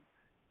God.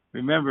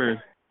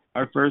 Remember,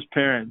 our first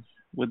parents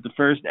with the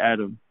first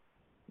Adam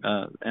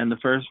and the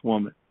first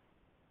woman.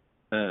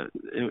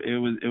 It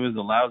was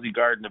a lousy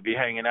garden to be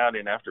hanging out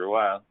in after a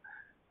while.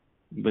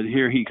 But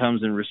here he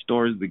comes and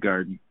restores the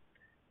garden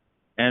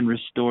and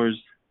restores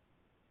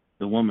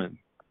the woman.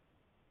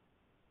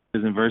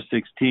 Because in verse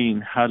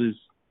 16, what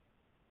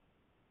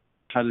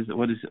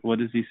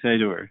does he say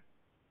to her?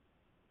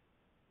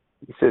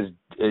 He says,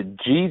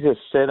 Jesus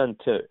said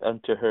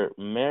unto her,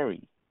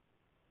 Mary.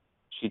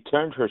 She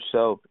turned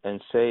herself and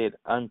said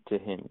unto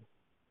him,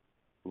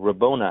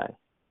 Rabboni,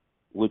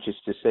 which is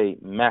to say,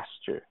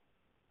 Master.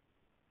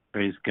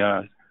 Praise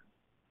God.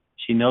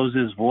 She knows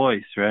his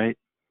voice, right?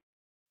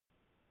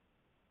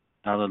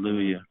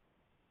 Hallelujah.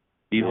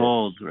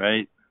 Behold,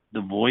 right?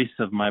 The voice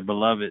of my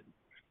beloved.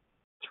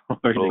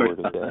 Glory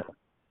to God.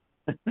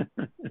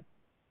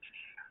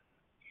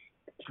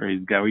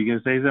 Praise God. Were you going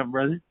to say something,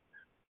 brother?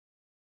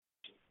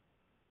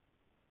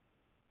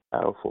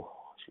 Powerful.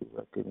 She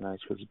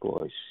recognized his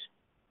voice.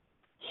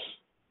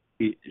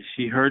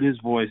 She heard his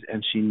voice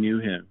and she knew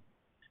him.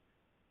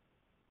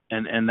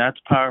 And that's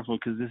powerful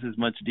because this is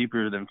much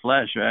deeper than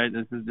flesh, right?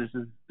 This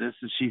is.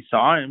 She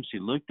saw him, she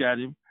looked at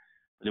him,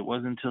 but it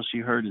wasn't until she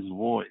heard his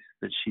voice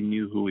that she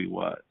knew who he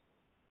was.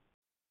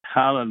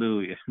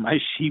 Hallelujah! My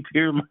sheep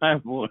hear my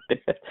voice,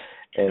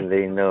 and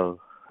they know.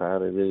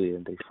 Hallelujah!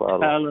 And they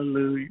follow.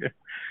 Hallelujah!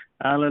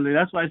 Hallelujah!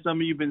 That's why some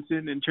of you've been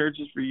sitting in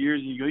churches for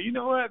years, and you go, you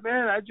know what,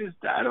 man? I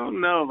don't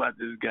know about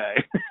this guy.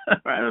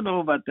 I don't know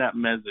about that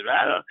message.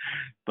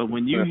 But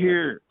when you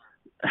hear.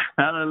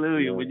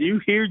 Hallelujah. When you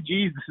hear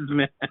Jesus,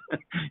 man,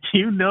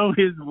 you know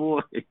his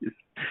voice.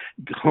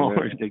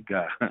 Glory to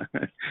God.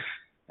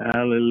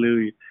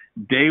 Hallelujah.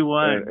 Day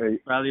one,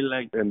 probably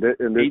like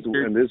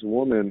this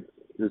woman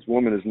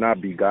is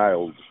not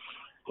beguiled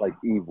like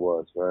Eve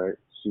was, right?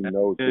 She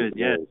knows his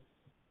voice.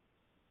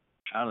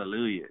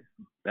 Hallelujah.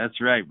 That's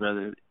right,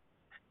 brother.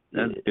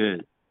 That's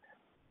good.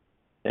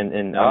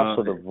 And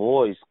also the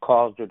voice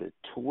caused her to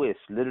twist,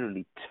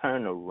 literally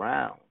turn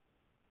around.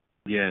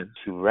 Yes.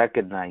 She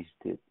recognized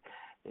it.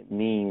 It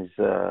means,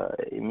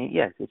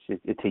 yes,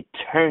 it's a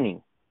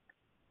turning.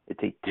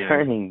 It's a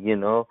turning,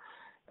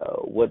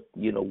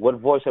 what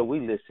voice are we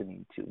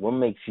listening to? What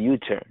makes you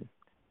turn?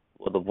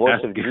 Well, the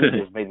voice of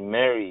Jesus made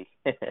Mary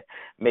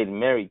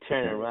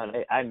turn around.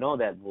 Hey, I know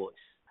that voice.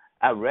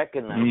 I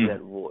recognize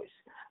that voice.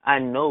 I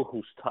know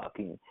who's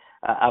talking.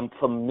 I'm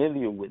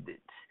familiar with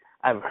it.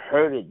 I've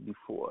heard it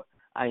before.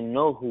 I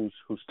know who's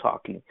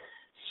talking.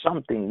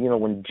 Something,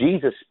 when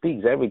Jesus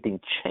speaks, everything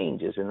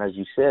changes. And as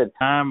you said,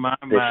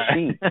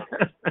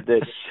 the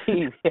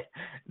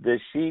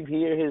sheep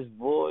hear his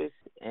voice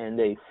and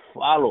they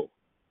follow.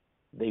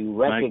 They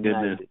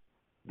recognize it.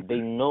 They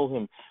know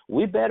him.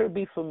 We better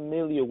be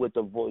familiar with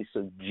the voice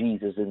of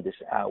Jesus in this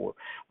hour.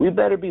 We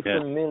better be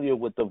familiar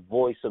with the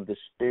voice of the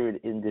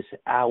Spirit in this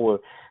hour.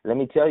 Let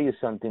me tell you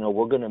something, or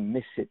we're going to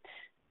miss it.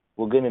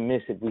 We're going to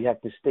miss it. We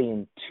have to stay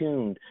in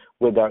tune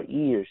with our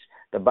ears.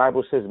 The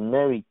Bible says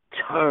Mary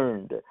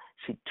turned.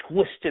 She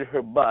twisted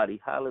her body,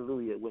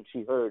 hallelujah, when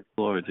she heard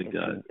Glory to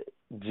God.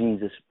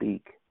 Jesus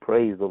speak.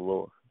 Praise the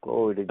Lord.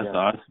 Glory to God. That's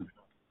awesome.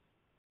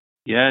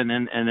 Yeah,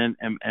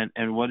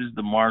 and what is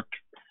the mark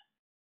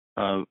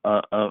of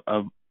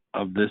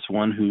this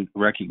one who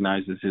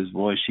recognizes his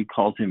voice? She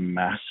calls him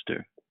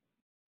Master,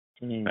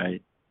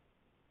 right?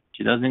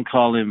 She doesn't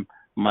call him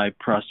my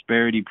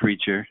prosperity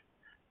preacher.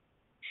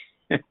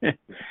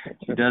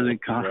 She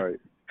doesn't call. Right.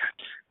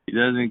 She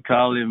doesn't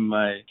call him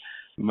my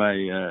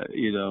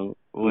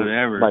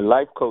whatever. My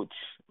life coach.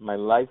 My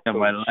life coach.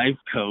 My life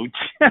coach.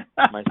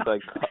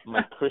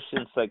 my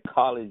Christian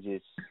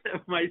psychologist.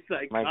 My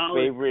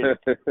psychologist.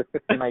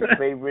 My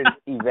favorite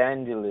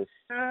evangelist.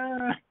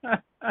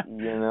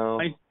 You know.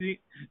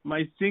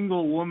 My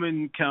single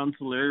woman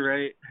counselor,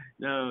 right?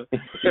 No.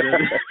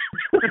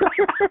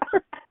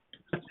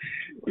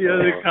 You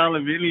doesn't call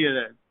him any of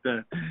that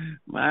stuff.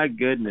 My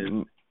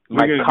goodness.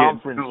 My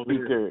conference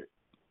speaker.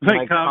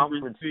 My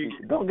conference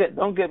speaker. Don't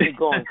get me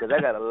going, because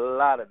I got a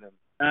lot of them.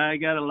 I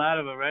got a lot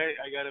of them, right?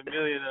 I got a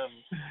million of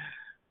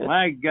them.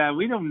 My God,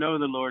 we don't know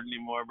the Lord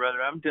anymore,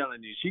 brother. I'm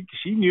telling you.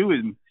 She knew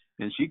him,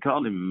 and she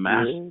called him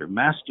Master.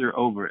 Master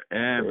over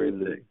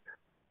everything.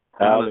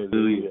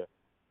 Hallelujah.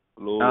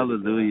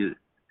 Hallelujah.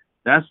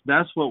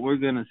 That's what we're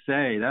gonna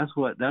say. That's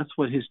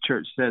what his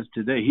church says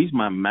today. He's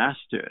my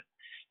Master.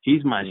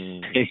 He's my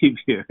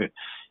Savior.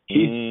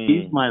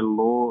 He's my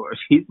Lord.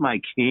 He's my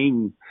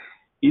King.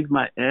 He's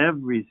my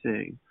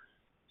everything.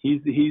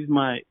 He's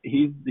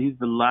the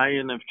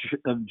Lion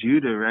of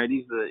Judah, right?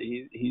 He's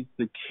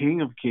the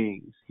King of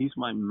Kings. He's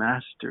my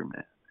Master,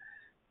 man.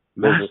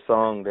 There's a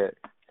song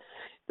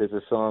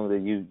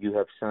that you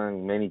have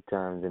sung many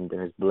times and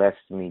has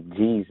blessed me.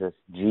 Jesus,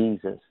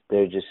 Jesus.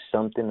 There's just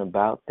something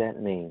about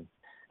that name,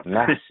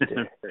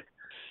 Master,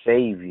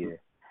 Savior,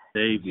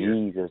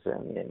 Jesus. I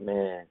mean,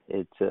 man,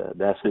 it's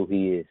that's who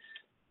he is.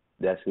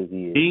 That's who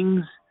he is.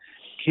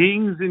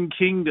 Kings and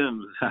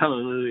kingdoms,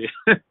 hallelujah,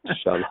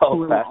 shall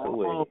all pass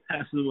away. All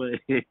pass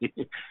away.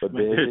 But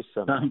there's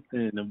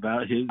something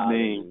about his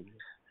name.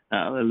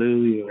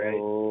 Hallelujah,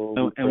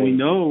 right? And we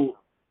know,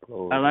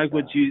 I like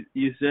what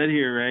you said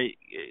here, right?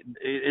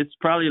 It's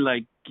probably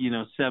like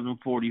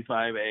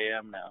 7:45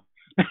 a.m. now.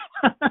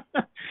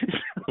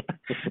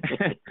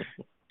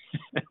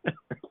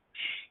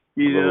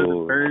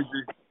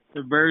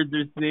 The birds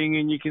are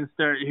singing. You can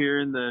start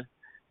hearing the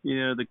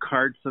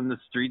carts on the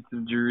streets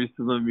of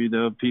Jerusalem.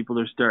 People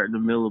are starting to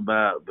mill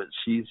about, but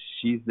she's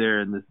there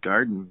in this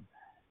garden,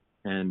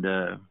 and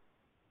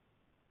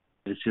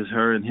it's just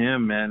her and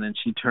him, man. And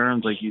she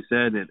turns, like you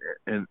said,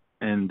 and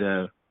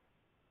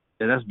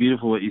that's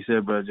beautiful what you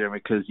said, Brother Jeremy,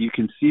 because you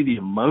can see the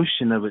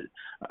emotion of it.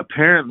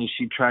 Apparently,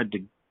 she tried to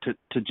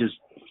just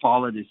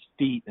fall at his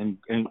feet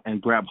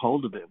and grab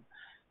hold of him.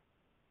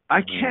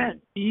 I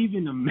can't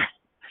even imagine.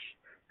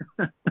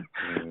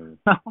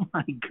 Oh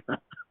my God.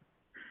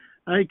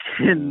 I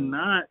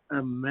cannot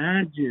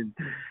imagine.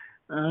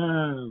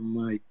 Oh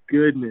my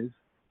goodness.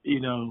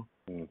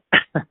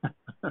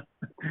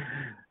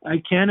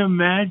 I can't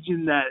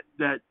imagine that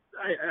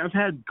I've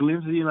had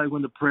glimpses of like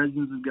when the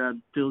presence of God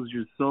fills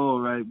your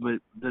soul, right? But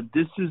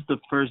this is the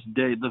first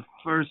day, the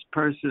first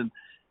person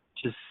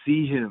to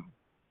see him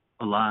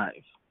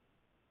alive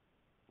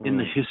in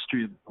the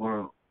history of the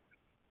world.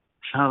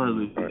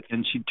 Hallelujah.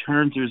 And she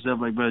turns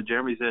herself, like Brother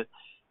Jeremy said,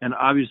 and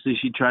obviously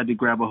she tried to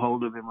grab a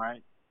hold of him,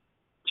 right?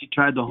 She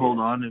tried to hold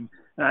on to him.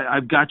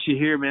 I've got you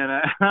here,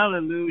 man.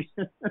 Hallelujah.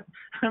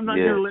 I'm not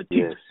going to let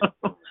you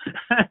go.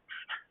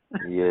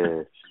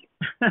 Yes.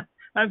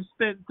 I've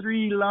spent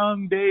 3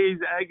 long days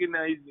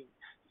agonizing,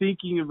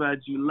 thinking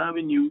about you,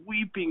 loving you,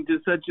 weeping to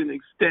such an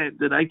extent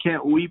that I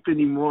can't weep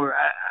anymore.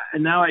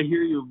 And now I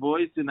hear your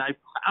voice, and I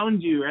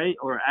found you, right?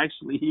 Or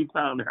actually, he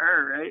found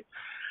her, right?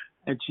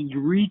 And she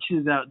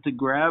reaches out to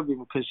grab him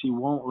because she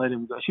won't let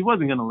him go. She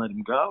wasn't going to let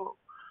him go.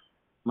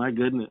 My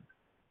goodness.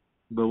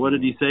 But what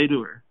did he say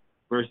to her?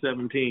 Verse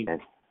 17.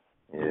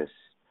 Yes.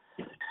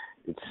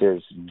 It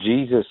says,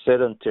 Jesus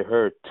said unto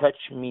her, touch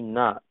me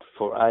not,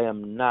 for I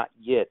am not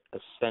yet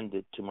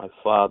ascended to my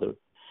Father,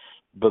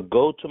 but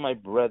go to my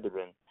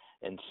brethren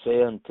and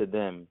say unto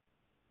them,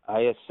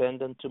 I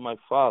ascend unto my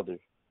Father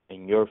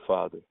and your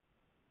Father,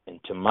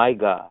 and to my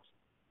God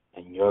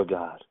and your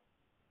God.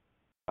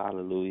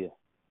 Hallelujah.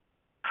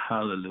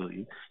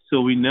 Hallelujah. So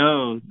we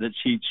know that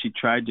she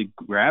tried to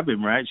grab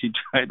him, right? She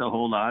tried to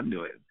hold on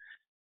to him.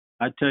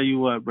 I tell you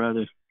what,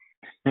 brother.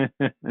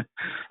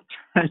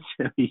 I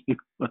tell you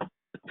what.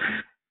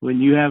 When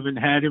you haven't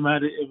had him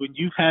when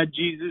you've had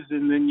Jesus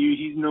and then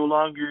he's no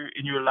longer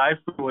in your life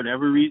for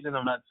whatever reason,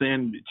 I'm not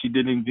saying that she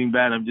did anything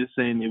bad. I'm just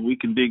saying that we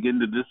can dig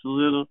into this a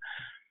little.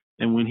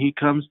 And when he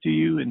comes to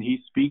you and he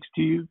speaks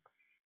to you,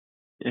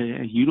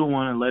 you don't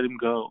want to let him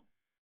go.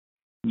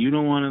 You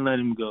don't want to let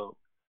him go.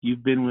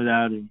 You've been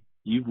without him.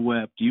 You've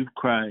wept, you've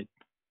cried.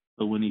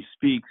 But when he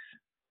speaks,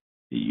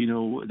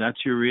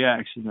 that's your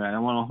reaction, right? I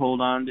want to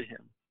hold on to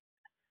him.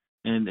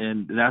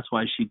 And that's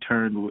why she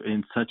turned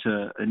in such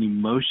an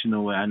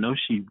emotional way. I know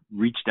she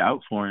reached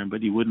out for him,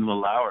 but he wouldn't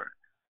allow her.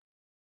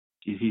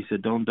 He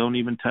said, "Don't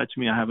even touch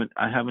me. I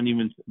haven't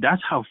even."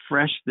 That's how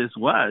fresh this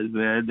was,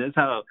 man. That's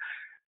how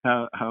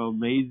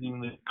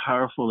amazingly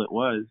powerful it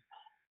was,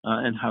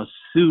 and how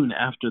soon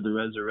after the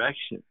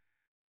resurrection,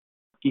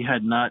 he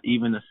had not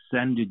even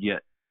ascended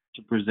yet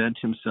to present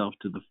himself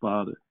to the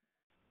Father.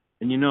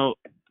 And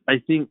I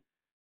think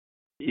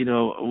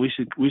we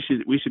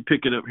should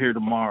pick it up here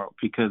tomorrow,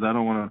 because I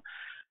don't want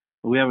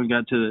to. We haven't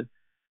got to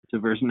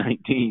verse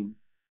 19,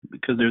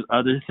 because there's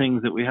other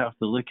things that we have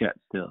to look at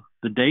still.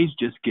 The day's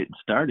just getting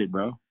started,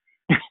 bro.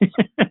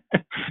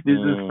 This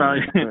is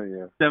probably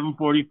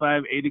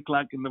 7:45, 8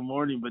 o'clock in the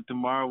morning, but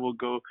tomorrow we'll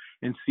go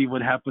and see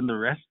what happened the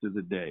rest of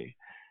the day,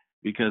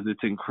 because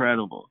it's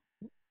incredible.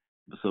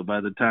 So by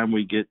the time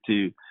we get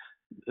to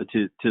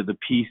the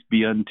peace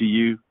be unto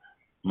you,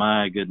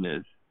 my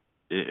goodness,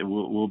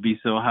 we'll be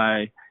so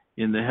high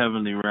in the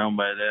heavenly realm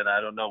by then.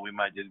 I don't know. We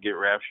might just get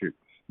raptured.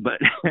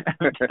 But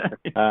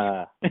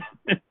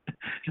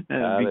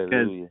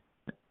because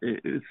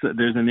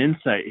there's an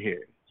insight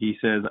here. He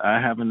says,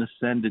 "I haven't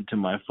ascended to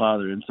my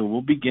Father," and so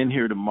we'll begin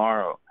here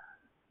tomorrow,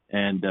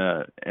 and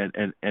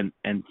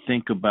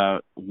think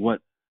about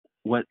what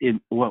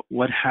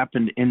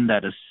happened in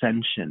that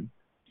ascension,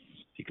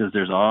 because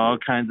there's all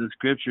kinds of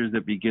scriptures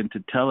that begin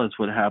to tell us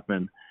what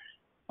happened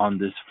on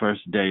this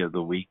first day of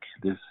the week,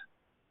 this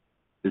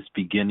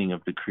beginning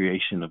of the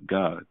creation of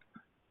God.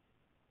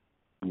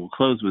 We'll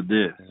close with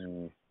this.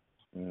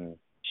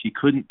 She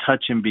couldn't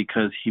touch him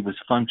because he was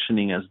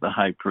functioning as the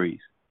high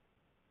priest.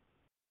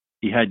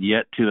 He had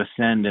yet to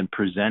ascend and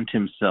present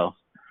himself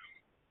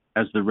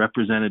as the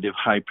representative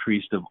high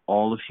priest of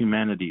all of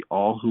humanity,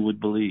 all who would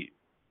believe.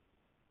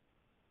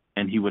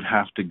 And he would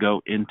have to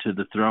go into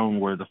the throne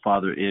where the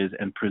Father is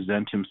and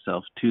present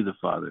himself to the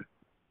Father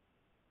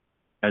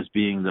as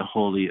being the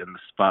holy and the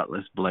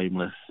spotless,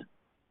 blameless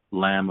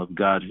Lamb of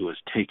God who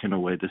has taken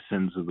away the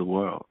sins of the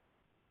world.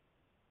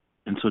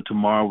 And so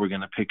tomorrow we're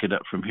going to pick it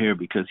up from here,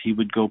 because he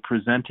would go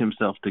present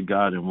himself to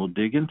God, and we'll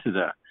dig into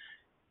that,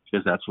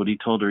 because that's what he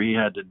told her he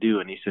had to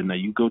do. And he said, "Now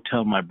you go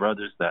tell my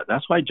brothers that."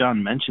 That's why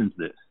John mentions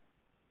this.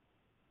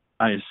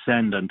 I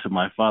ascend unto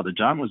my Father.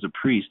 John was a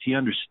priest. He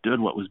understood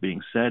what was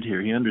being said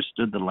here. He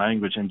understood the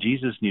language, and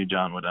Jesus knew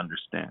John would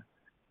understand.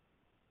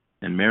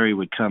 And Mary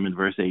would come in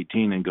verse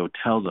 18 and go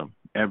tell them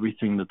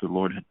everything that the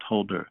Lord had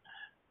told her.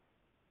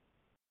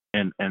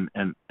 And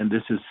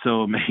this is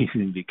so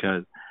amazing,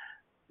 because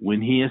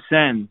when he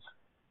ascends,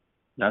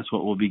 that's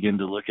what we'll begin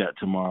to look at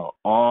tomorrow.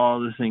 All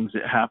the things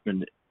that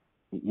happened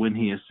when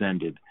he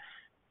ascended,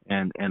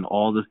 and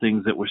all the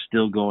things that were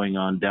still going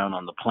on down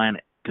on the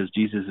planet, because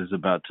Jesus is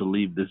about to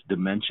leave this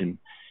dimension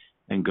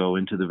and go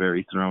into the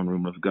very throne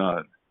room of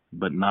God,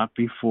 but not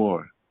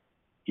before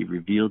he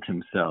revealed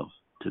himself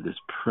to this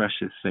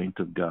precious saint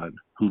of God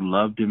who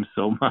loved him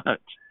so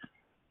much.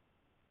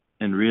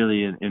 And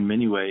really, in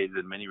many ways,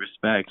 in many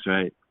respects,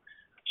 right,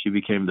 she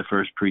became the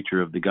first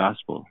preacher of the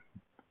gospel.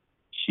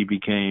 She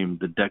became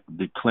the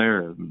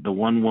declarer, the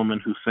one woman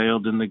who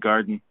failed in the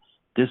garden.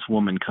 This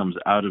woman comes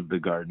out of the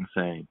garden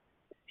saying,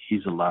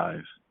 "He's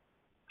alive."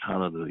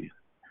 Hallelujah.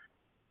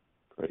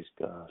 Praise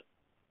God.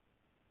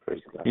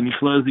 Praise God. Any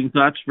closing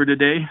thoughts for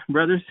today,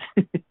 brothers?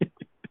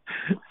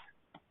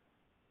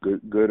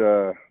 Good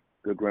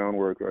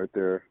groundwork right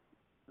there.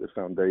 The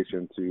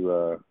foundation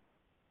to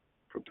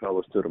propel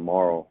us to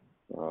tomorrow.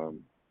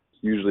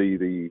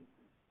 Usually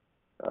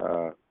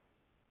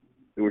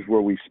it was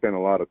where we spent a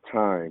lot of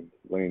time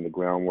laying the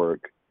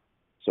groundwork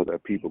so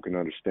that people can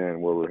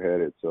understand where we're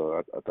headed. So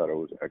I thought it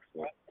was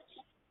excellent.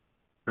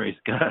 Praise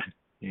God.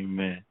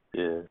 Amen.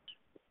 Yeah.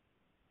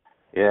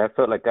 Yeah, I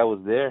felt like I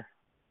was there.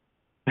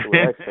 That's what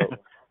I felt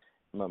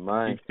in my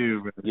mind. Me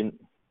too, brother.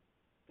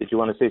 Did you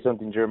want to say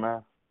something,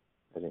 Jeremiah?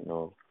 I didn't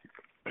know.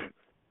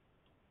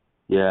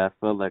 Yeah, I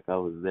felt like I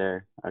was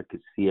there. I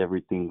could see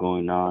everything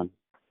going on.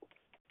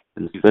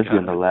 And especially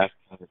in the last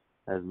part,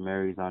 as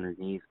Mary's on her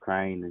knees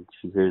crying and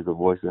she hears the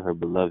voice of her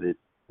beloved,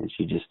 and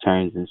she just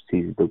turns and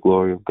sees the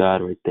glory of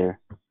God right there.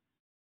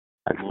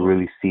 I can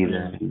really see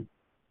that.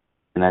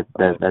 And I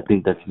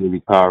think that's really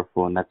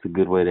powerful, and that's a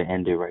good way to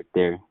end it right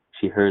there.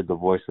 She heard the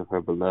voice of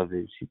her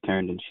beloved. She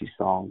turned and she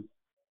saw him.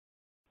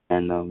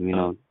 And,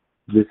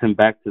 listen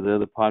back to the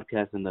other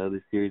podcast and the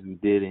other series we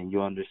did, and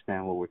you'll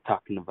understand what we're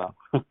talking about.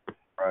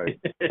 Right.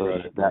 So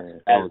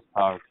that was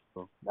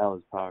powerful. That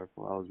was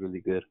powerful. That was really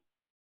good.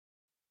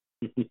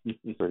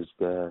 Praise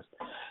God.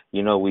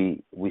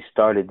 We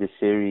started this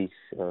series,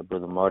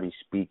 Brother Marty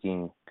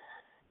speaking,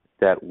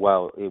 that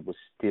while it was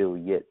still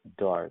yet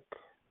dark,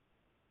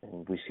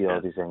 and we see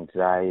all this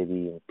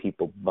anxiety and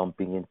people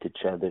bumping into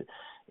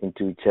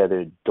each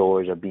other,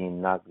 doors are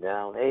being knocked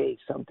down. Hey,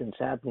 something's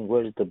happening.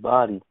 Where's the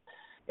body?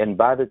 And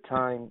by the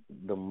time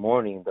the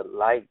morning, the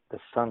light, the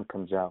sun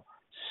comes out,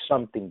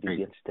 something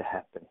begins to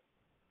happen.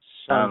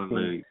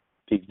 Something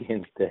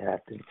begins to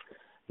happen.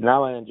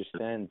 Now I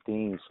understand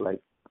things like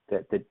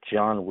that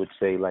John would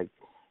say, like,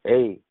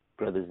 hey,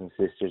 brothers and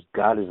sisters,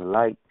 God is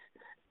light,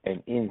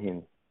 and in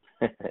him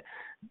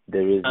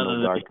there is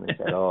no darkness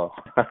at all.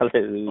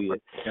 Hallelujah.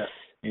 Yeah.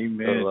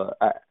 Amen.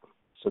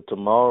 So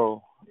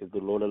tomorrow, if the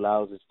Lord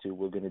allows us to,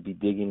 we're going to be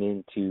digging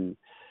into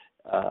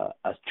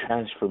a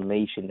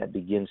transformation that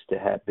begins to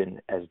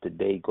happen as the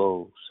day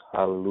goes.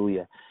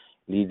 Hallelujah.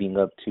 Leading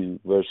up to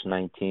verse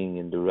 19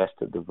 and the rest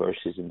of the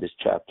verses in this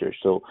chapter.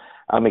 So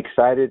I'm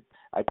excited.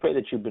 I pray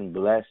that you've been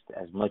blessed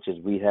as much as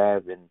we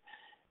have. And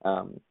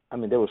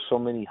there were so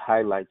many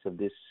highlights of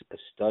this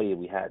study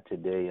we had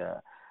today.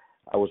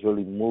 I was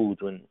really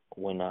moved when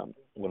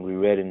we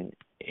read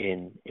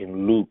in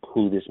Luke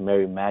who this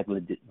Mary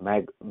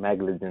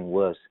Magdalene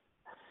was.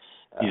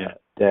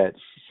 That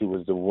she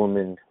was the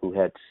woman who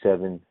had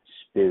 7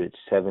 spirits,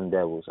 7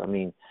 devils. I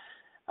mean,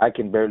 I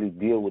can barely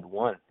deal with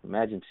one.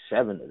 Imagine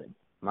 7 of them.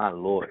 My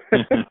Lord.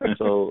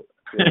 So,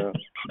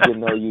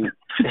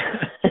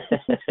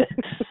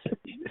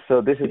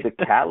 so this is the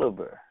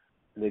caliber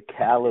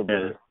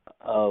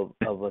of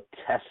a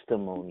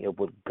testimony of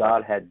what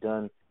God had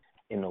done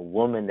in a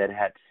woman that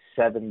had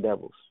 7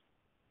 devils.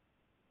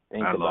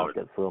 Think about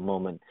that for a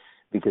moment,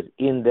 because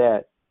in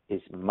that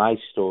is my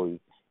story.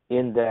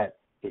 In that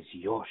is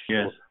your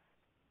story. Yes.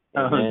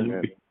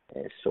 Amen.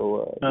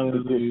 So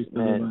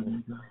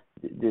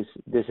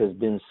this has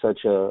been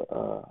such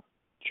a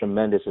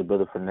tremendous, as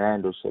Brother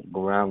Fernando said,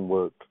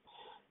 groundwork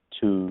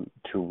to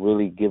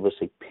really give us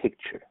a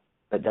picture.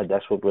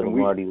 That's what Brother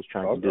Marty was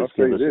trying to do. I'll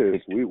say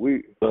this: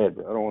 Go ahead,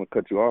 I don't want to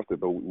cut you off there,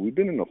 but we've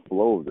been in the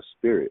flow of the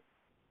Spirit.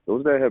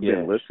 Those that have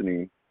been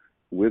listening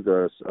with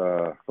us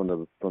from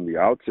the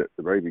outset,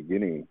 the very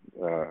beginning,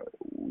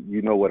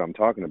 you know what I'm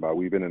talking about.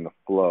 We've been in the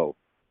flow,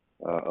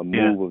 a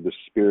move of the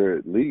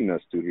Spirit leading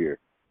us to here.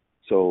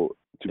 So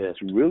to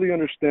really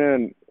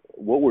understand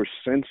what we're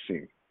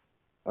sensing,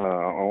 I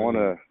want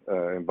to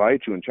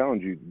invite you and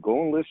challenge you.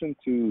 Go and listen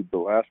to the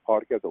last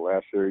podcast, the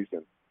last series,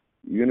 and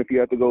even if you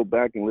have to go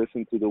back and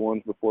listen to the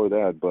ones before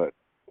that, but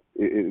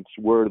it's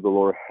where the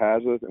Lord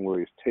has us and where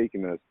He's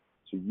taking us,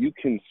 so you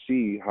can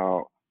see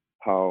how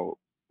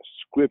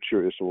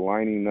Scripture is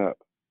lining up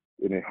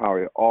and how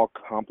it all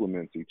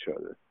complements each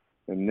other.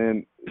 And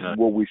then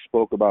what we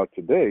spoke about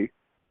today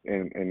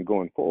and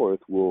going forth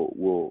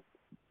will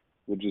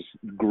just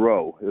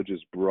grow. It'll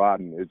just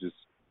broaden. It'll just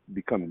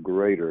become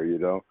greater,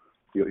 He'll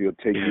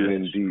take you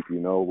in deep,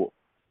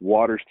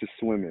 waters to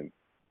swim in.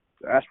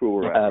 That's where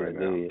we're at right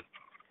now.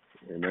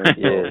 Amen.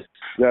 Yes,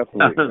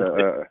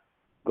 definitely.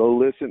 Go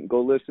listen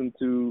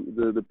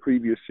to the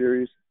previous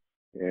series,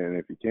 and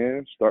if you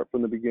can, start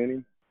from the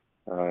beginning,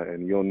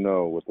 and you'll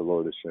know what the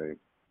Lord is saying.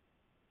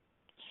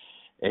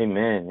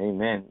 Amen.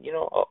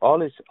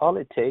 All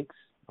it takes,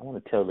 I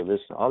want to tell the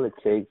listener, all it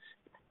takes,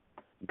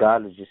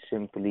 God is just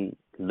simply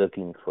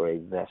looking for a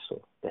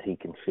vessel that He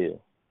can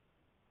fill.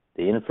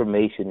 The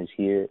information is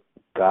here.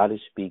 God is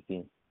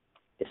speaking.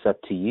 It's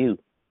up to you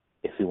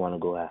if you want to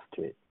go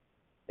after it.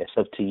 It's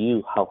up to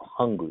you how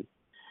hungry.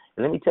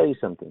 And let me tell you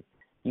something.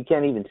 You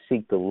can't even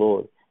seek the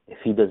Lord if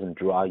He doesn't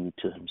draw you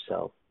to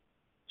Himself.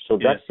 So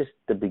that's just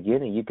the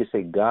beginning. You could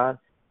say, God,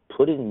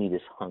 put in me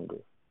this hunger.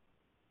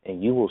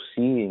 And you will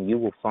see and you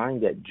will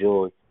find that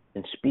joy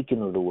in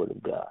speaking of the Word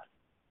of God.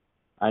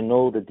 I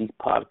know that these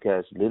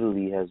podcasts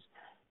literally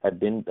have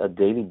been a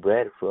daily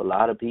bread for a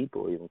lot of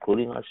people,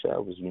 including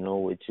ourselves.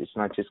 It's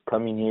not just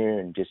coming here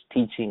and just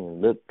teaching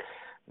and look.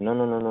 No.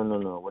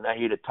 We're not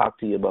here to talk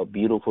to you about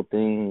beautiful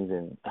things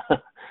and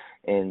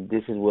and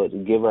this is what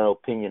give our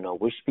opinion on.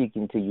 We're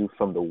speaking to you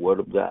from the Word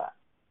of God.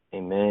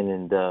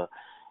 Amen.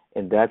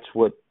 And that's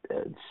what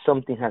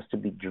something has to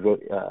be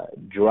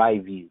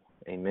drive you.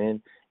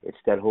 Amen. It's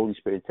that Holy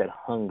Spirit, it's that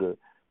hunger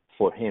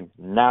for Him.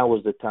 Now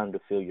is the time to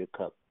fill your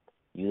cup.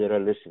 You that are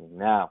listening,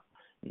 now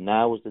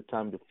is the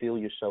time to fill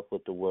yourself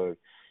with the Word,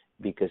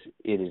 because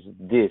it is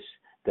this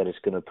that is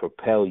going to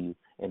propel you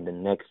in the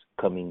next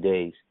coming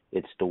days.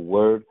 It's the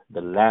Word,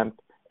 the lamp,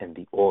 and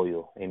the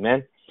oil.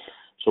 Amen.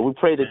 So we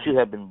pray that you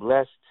have been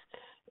blessed,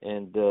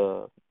 and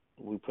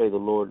we pray the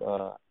Lord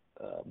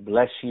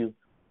bless you,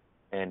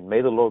 and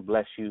may the Lord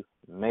bless you.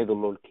 May the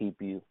Lord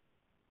keep you,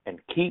 and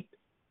keep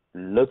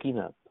looking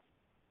up,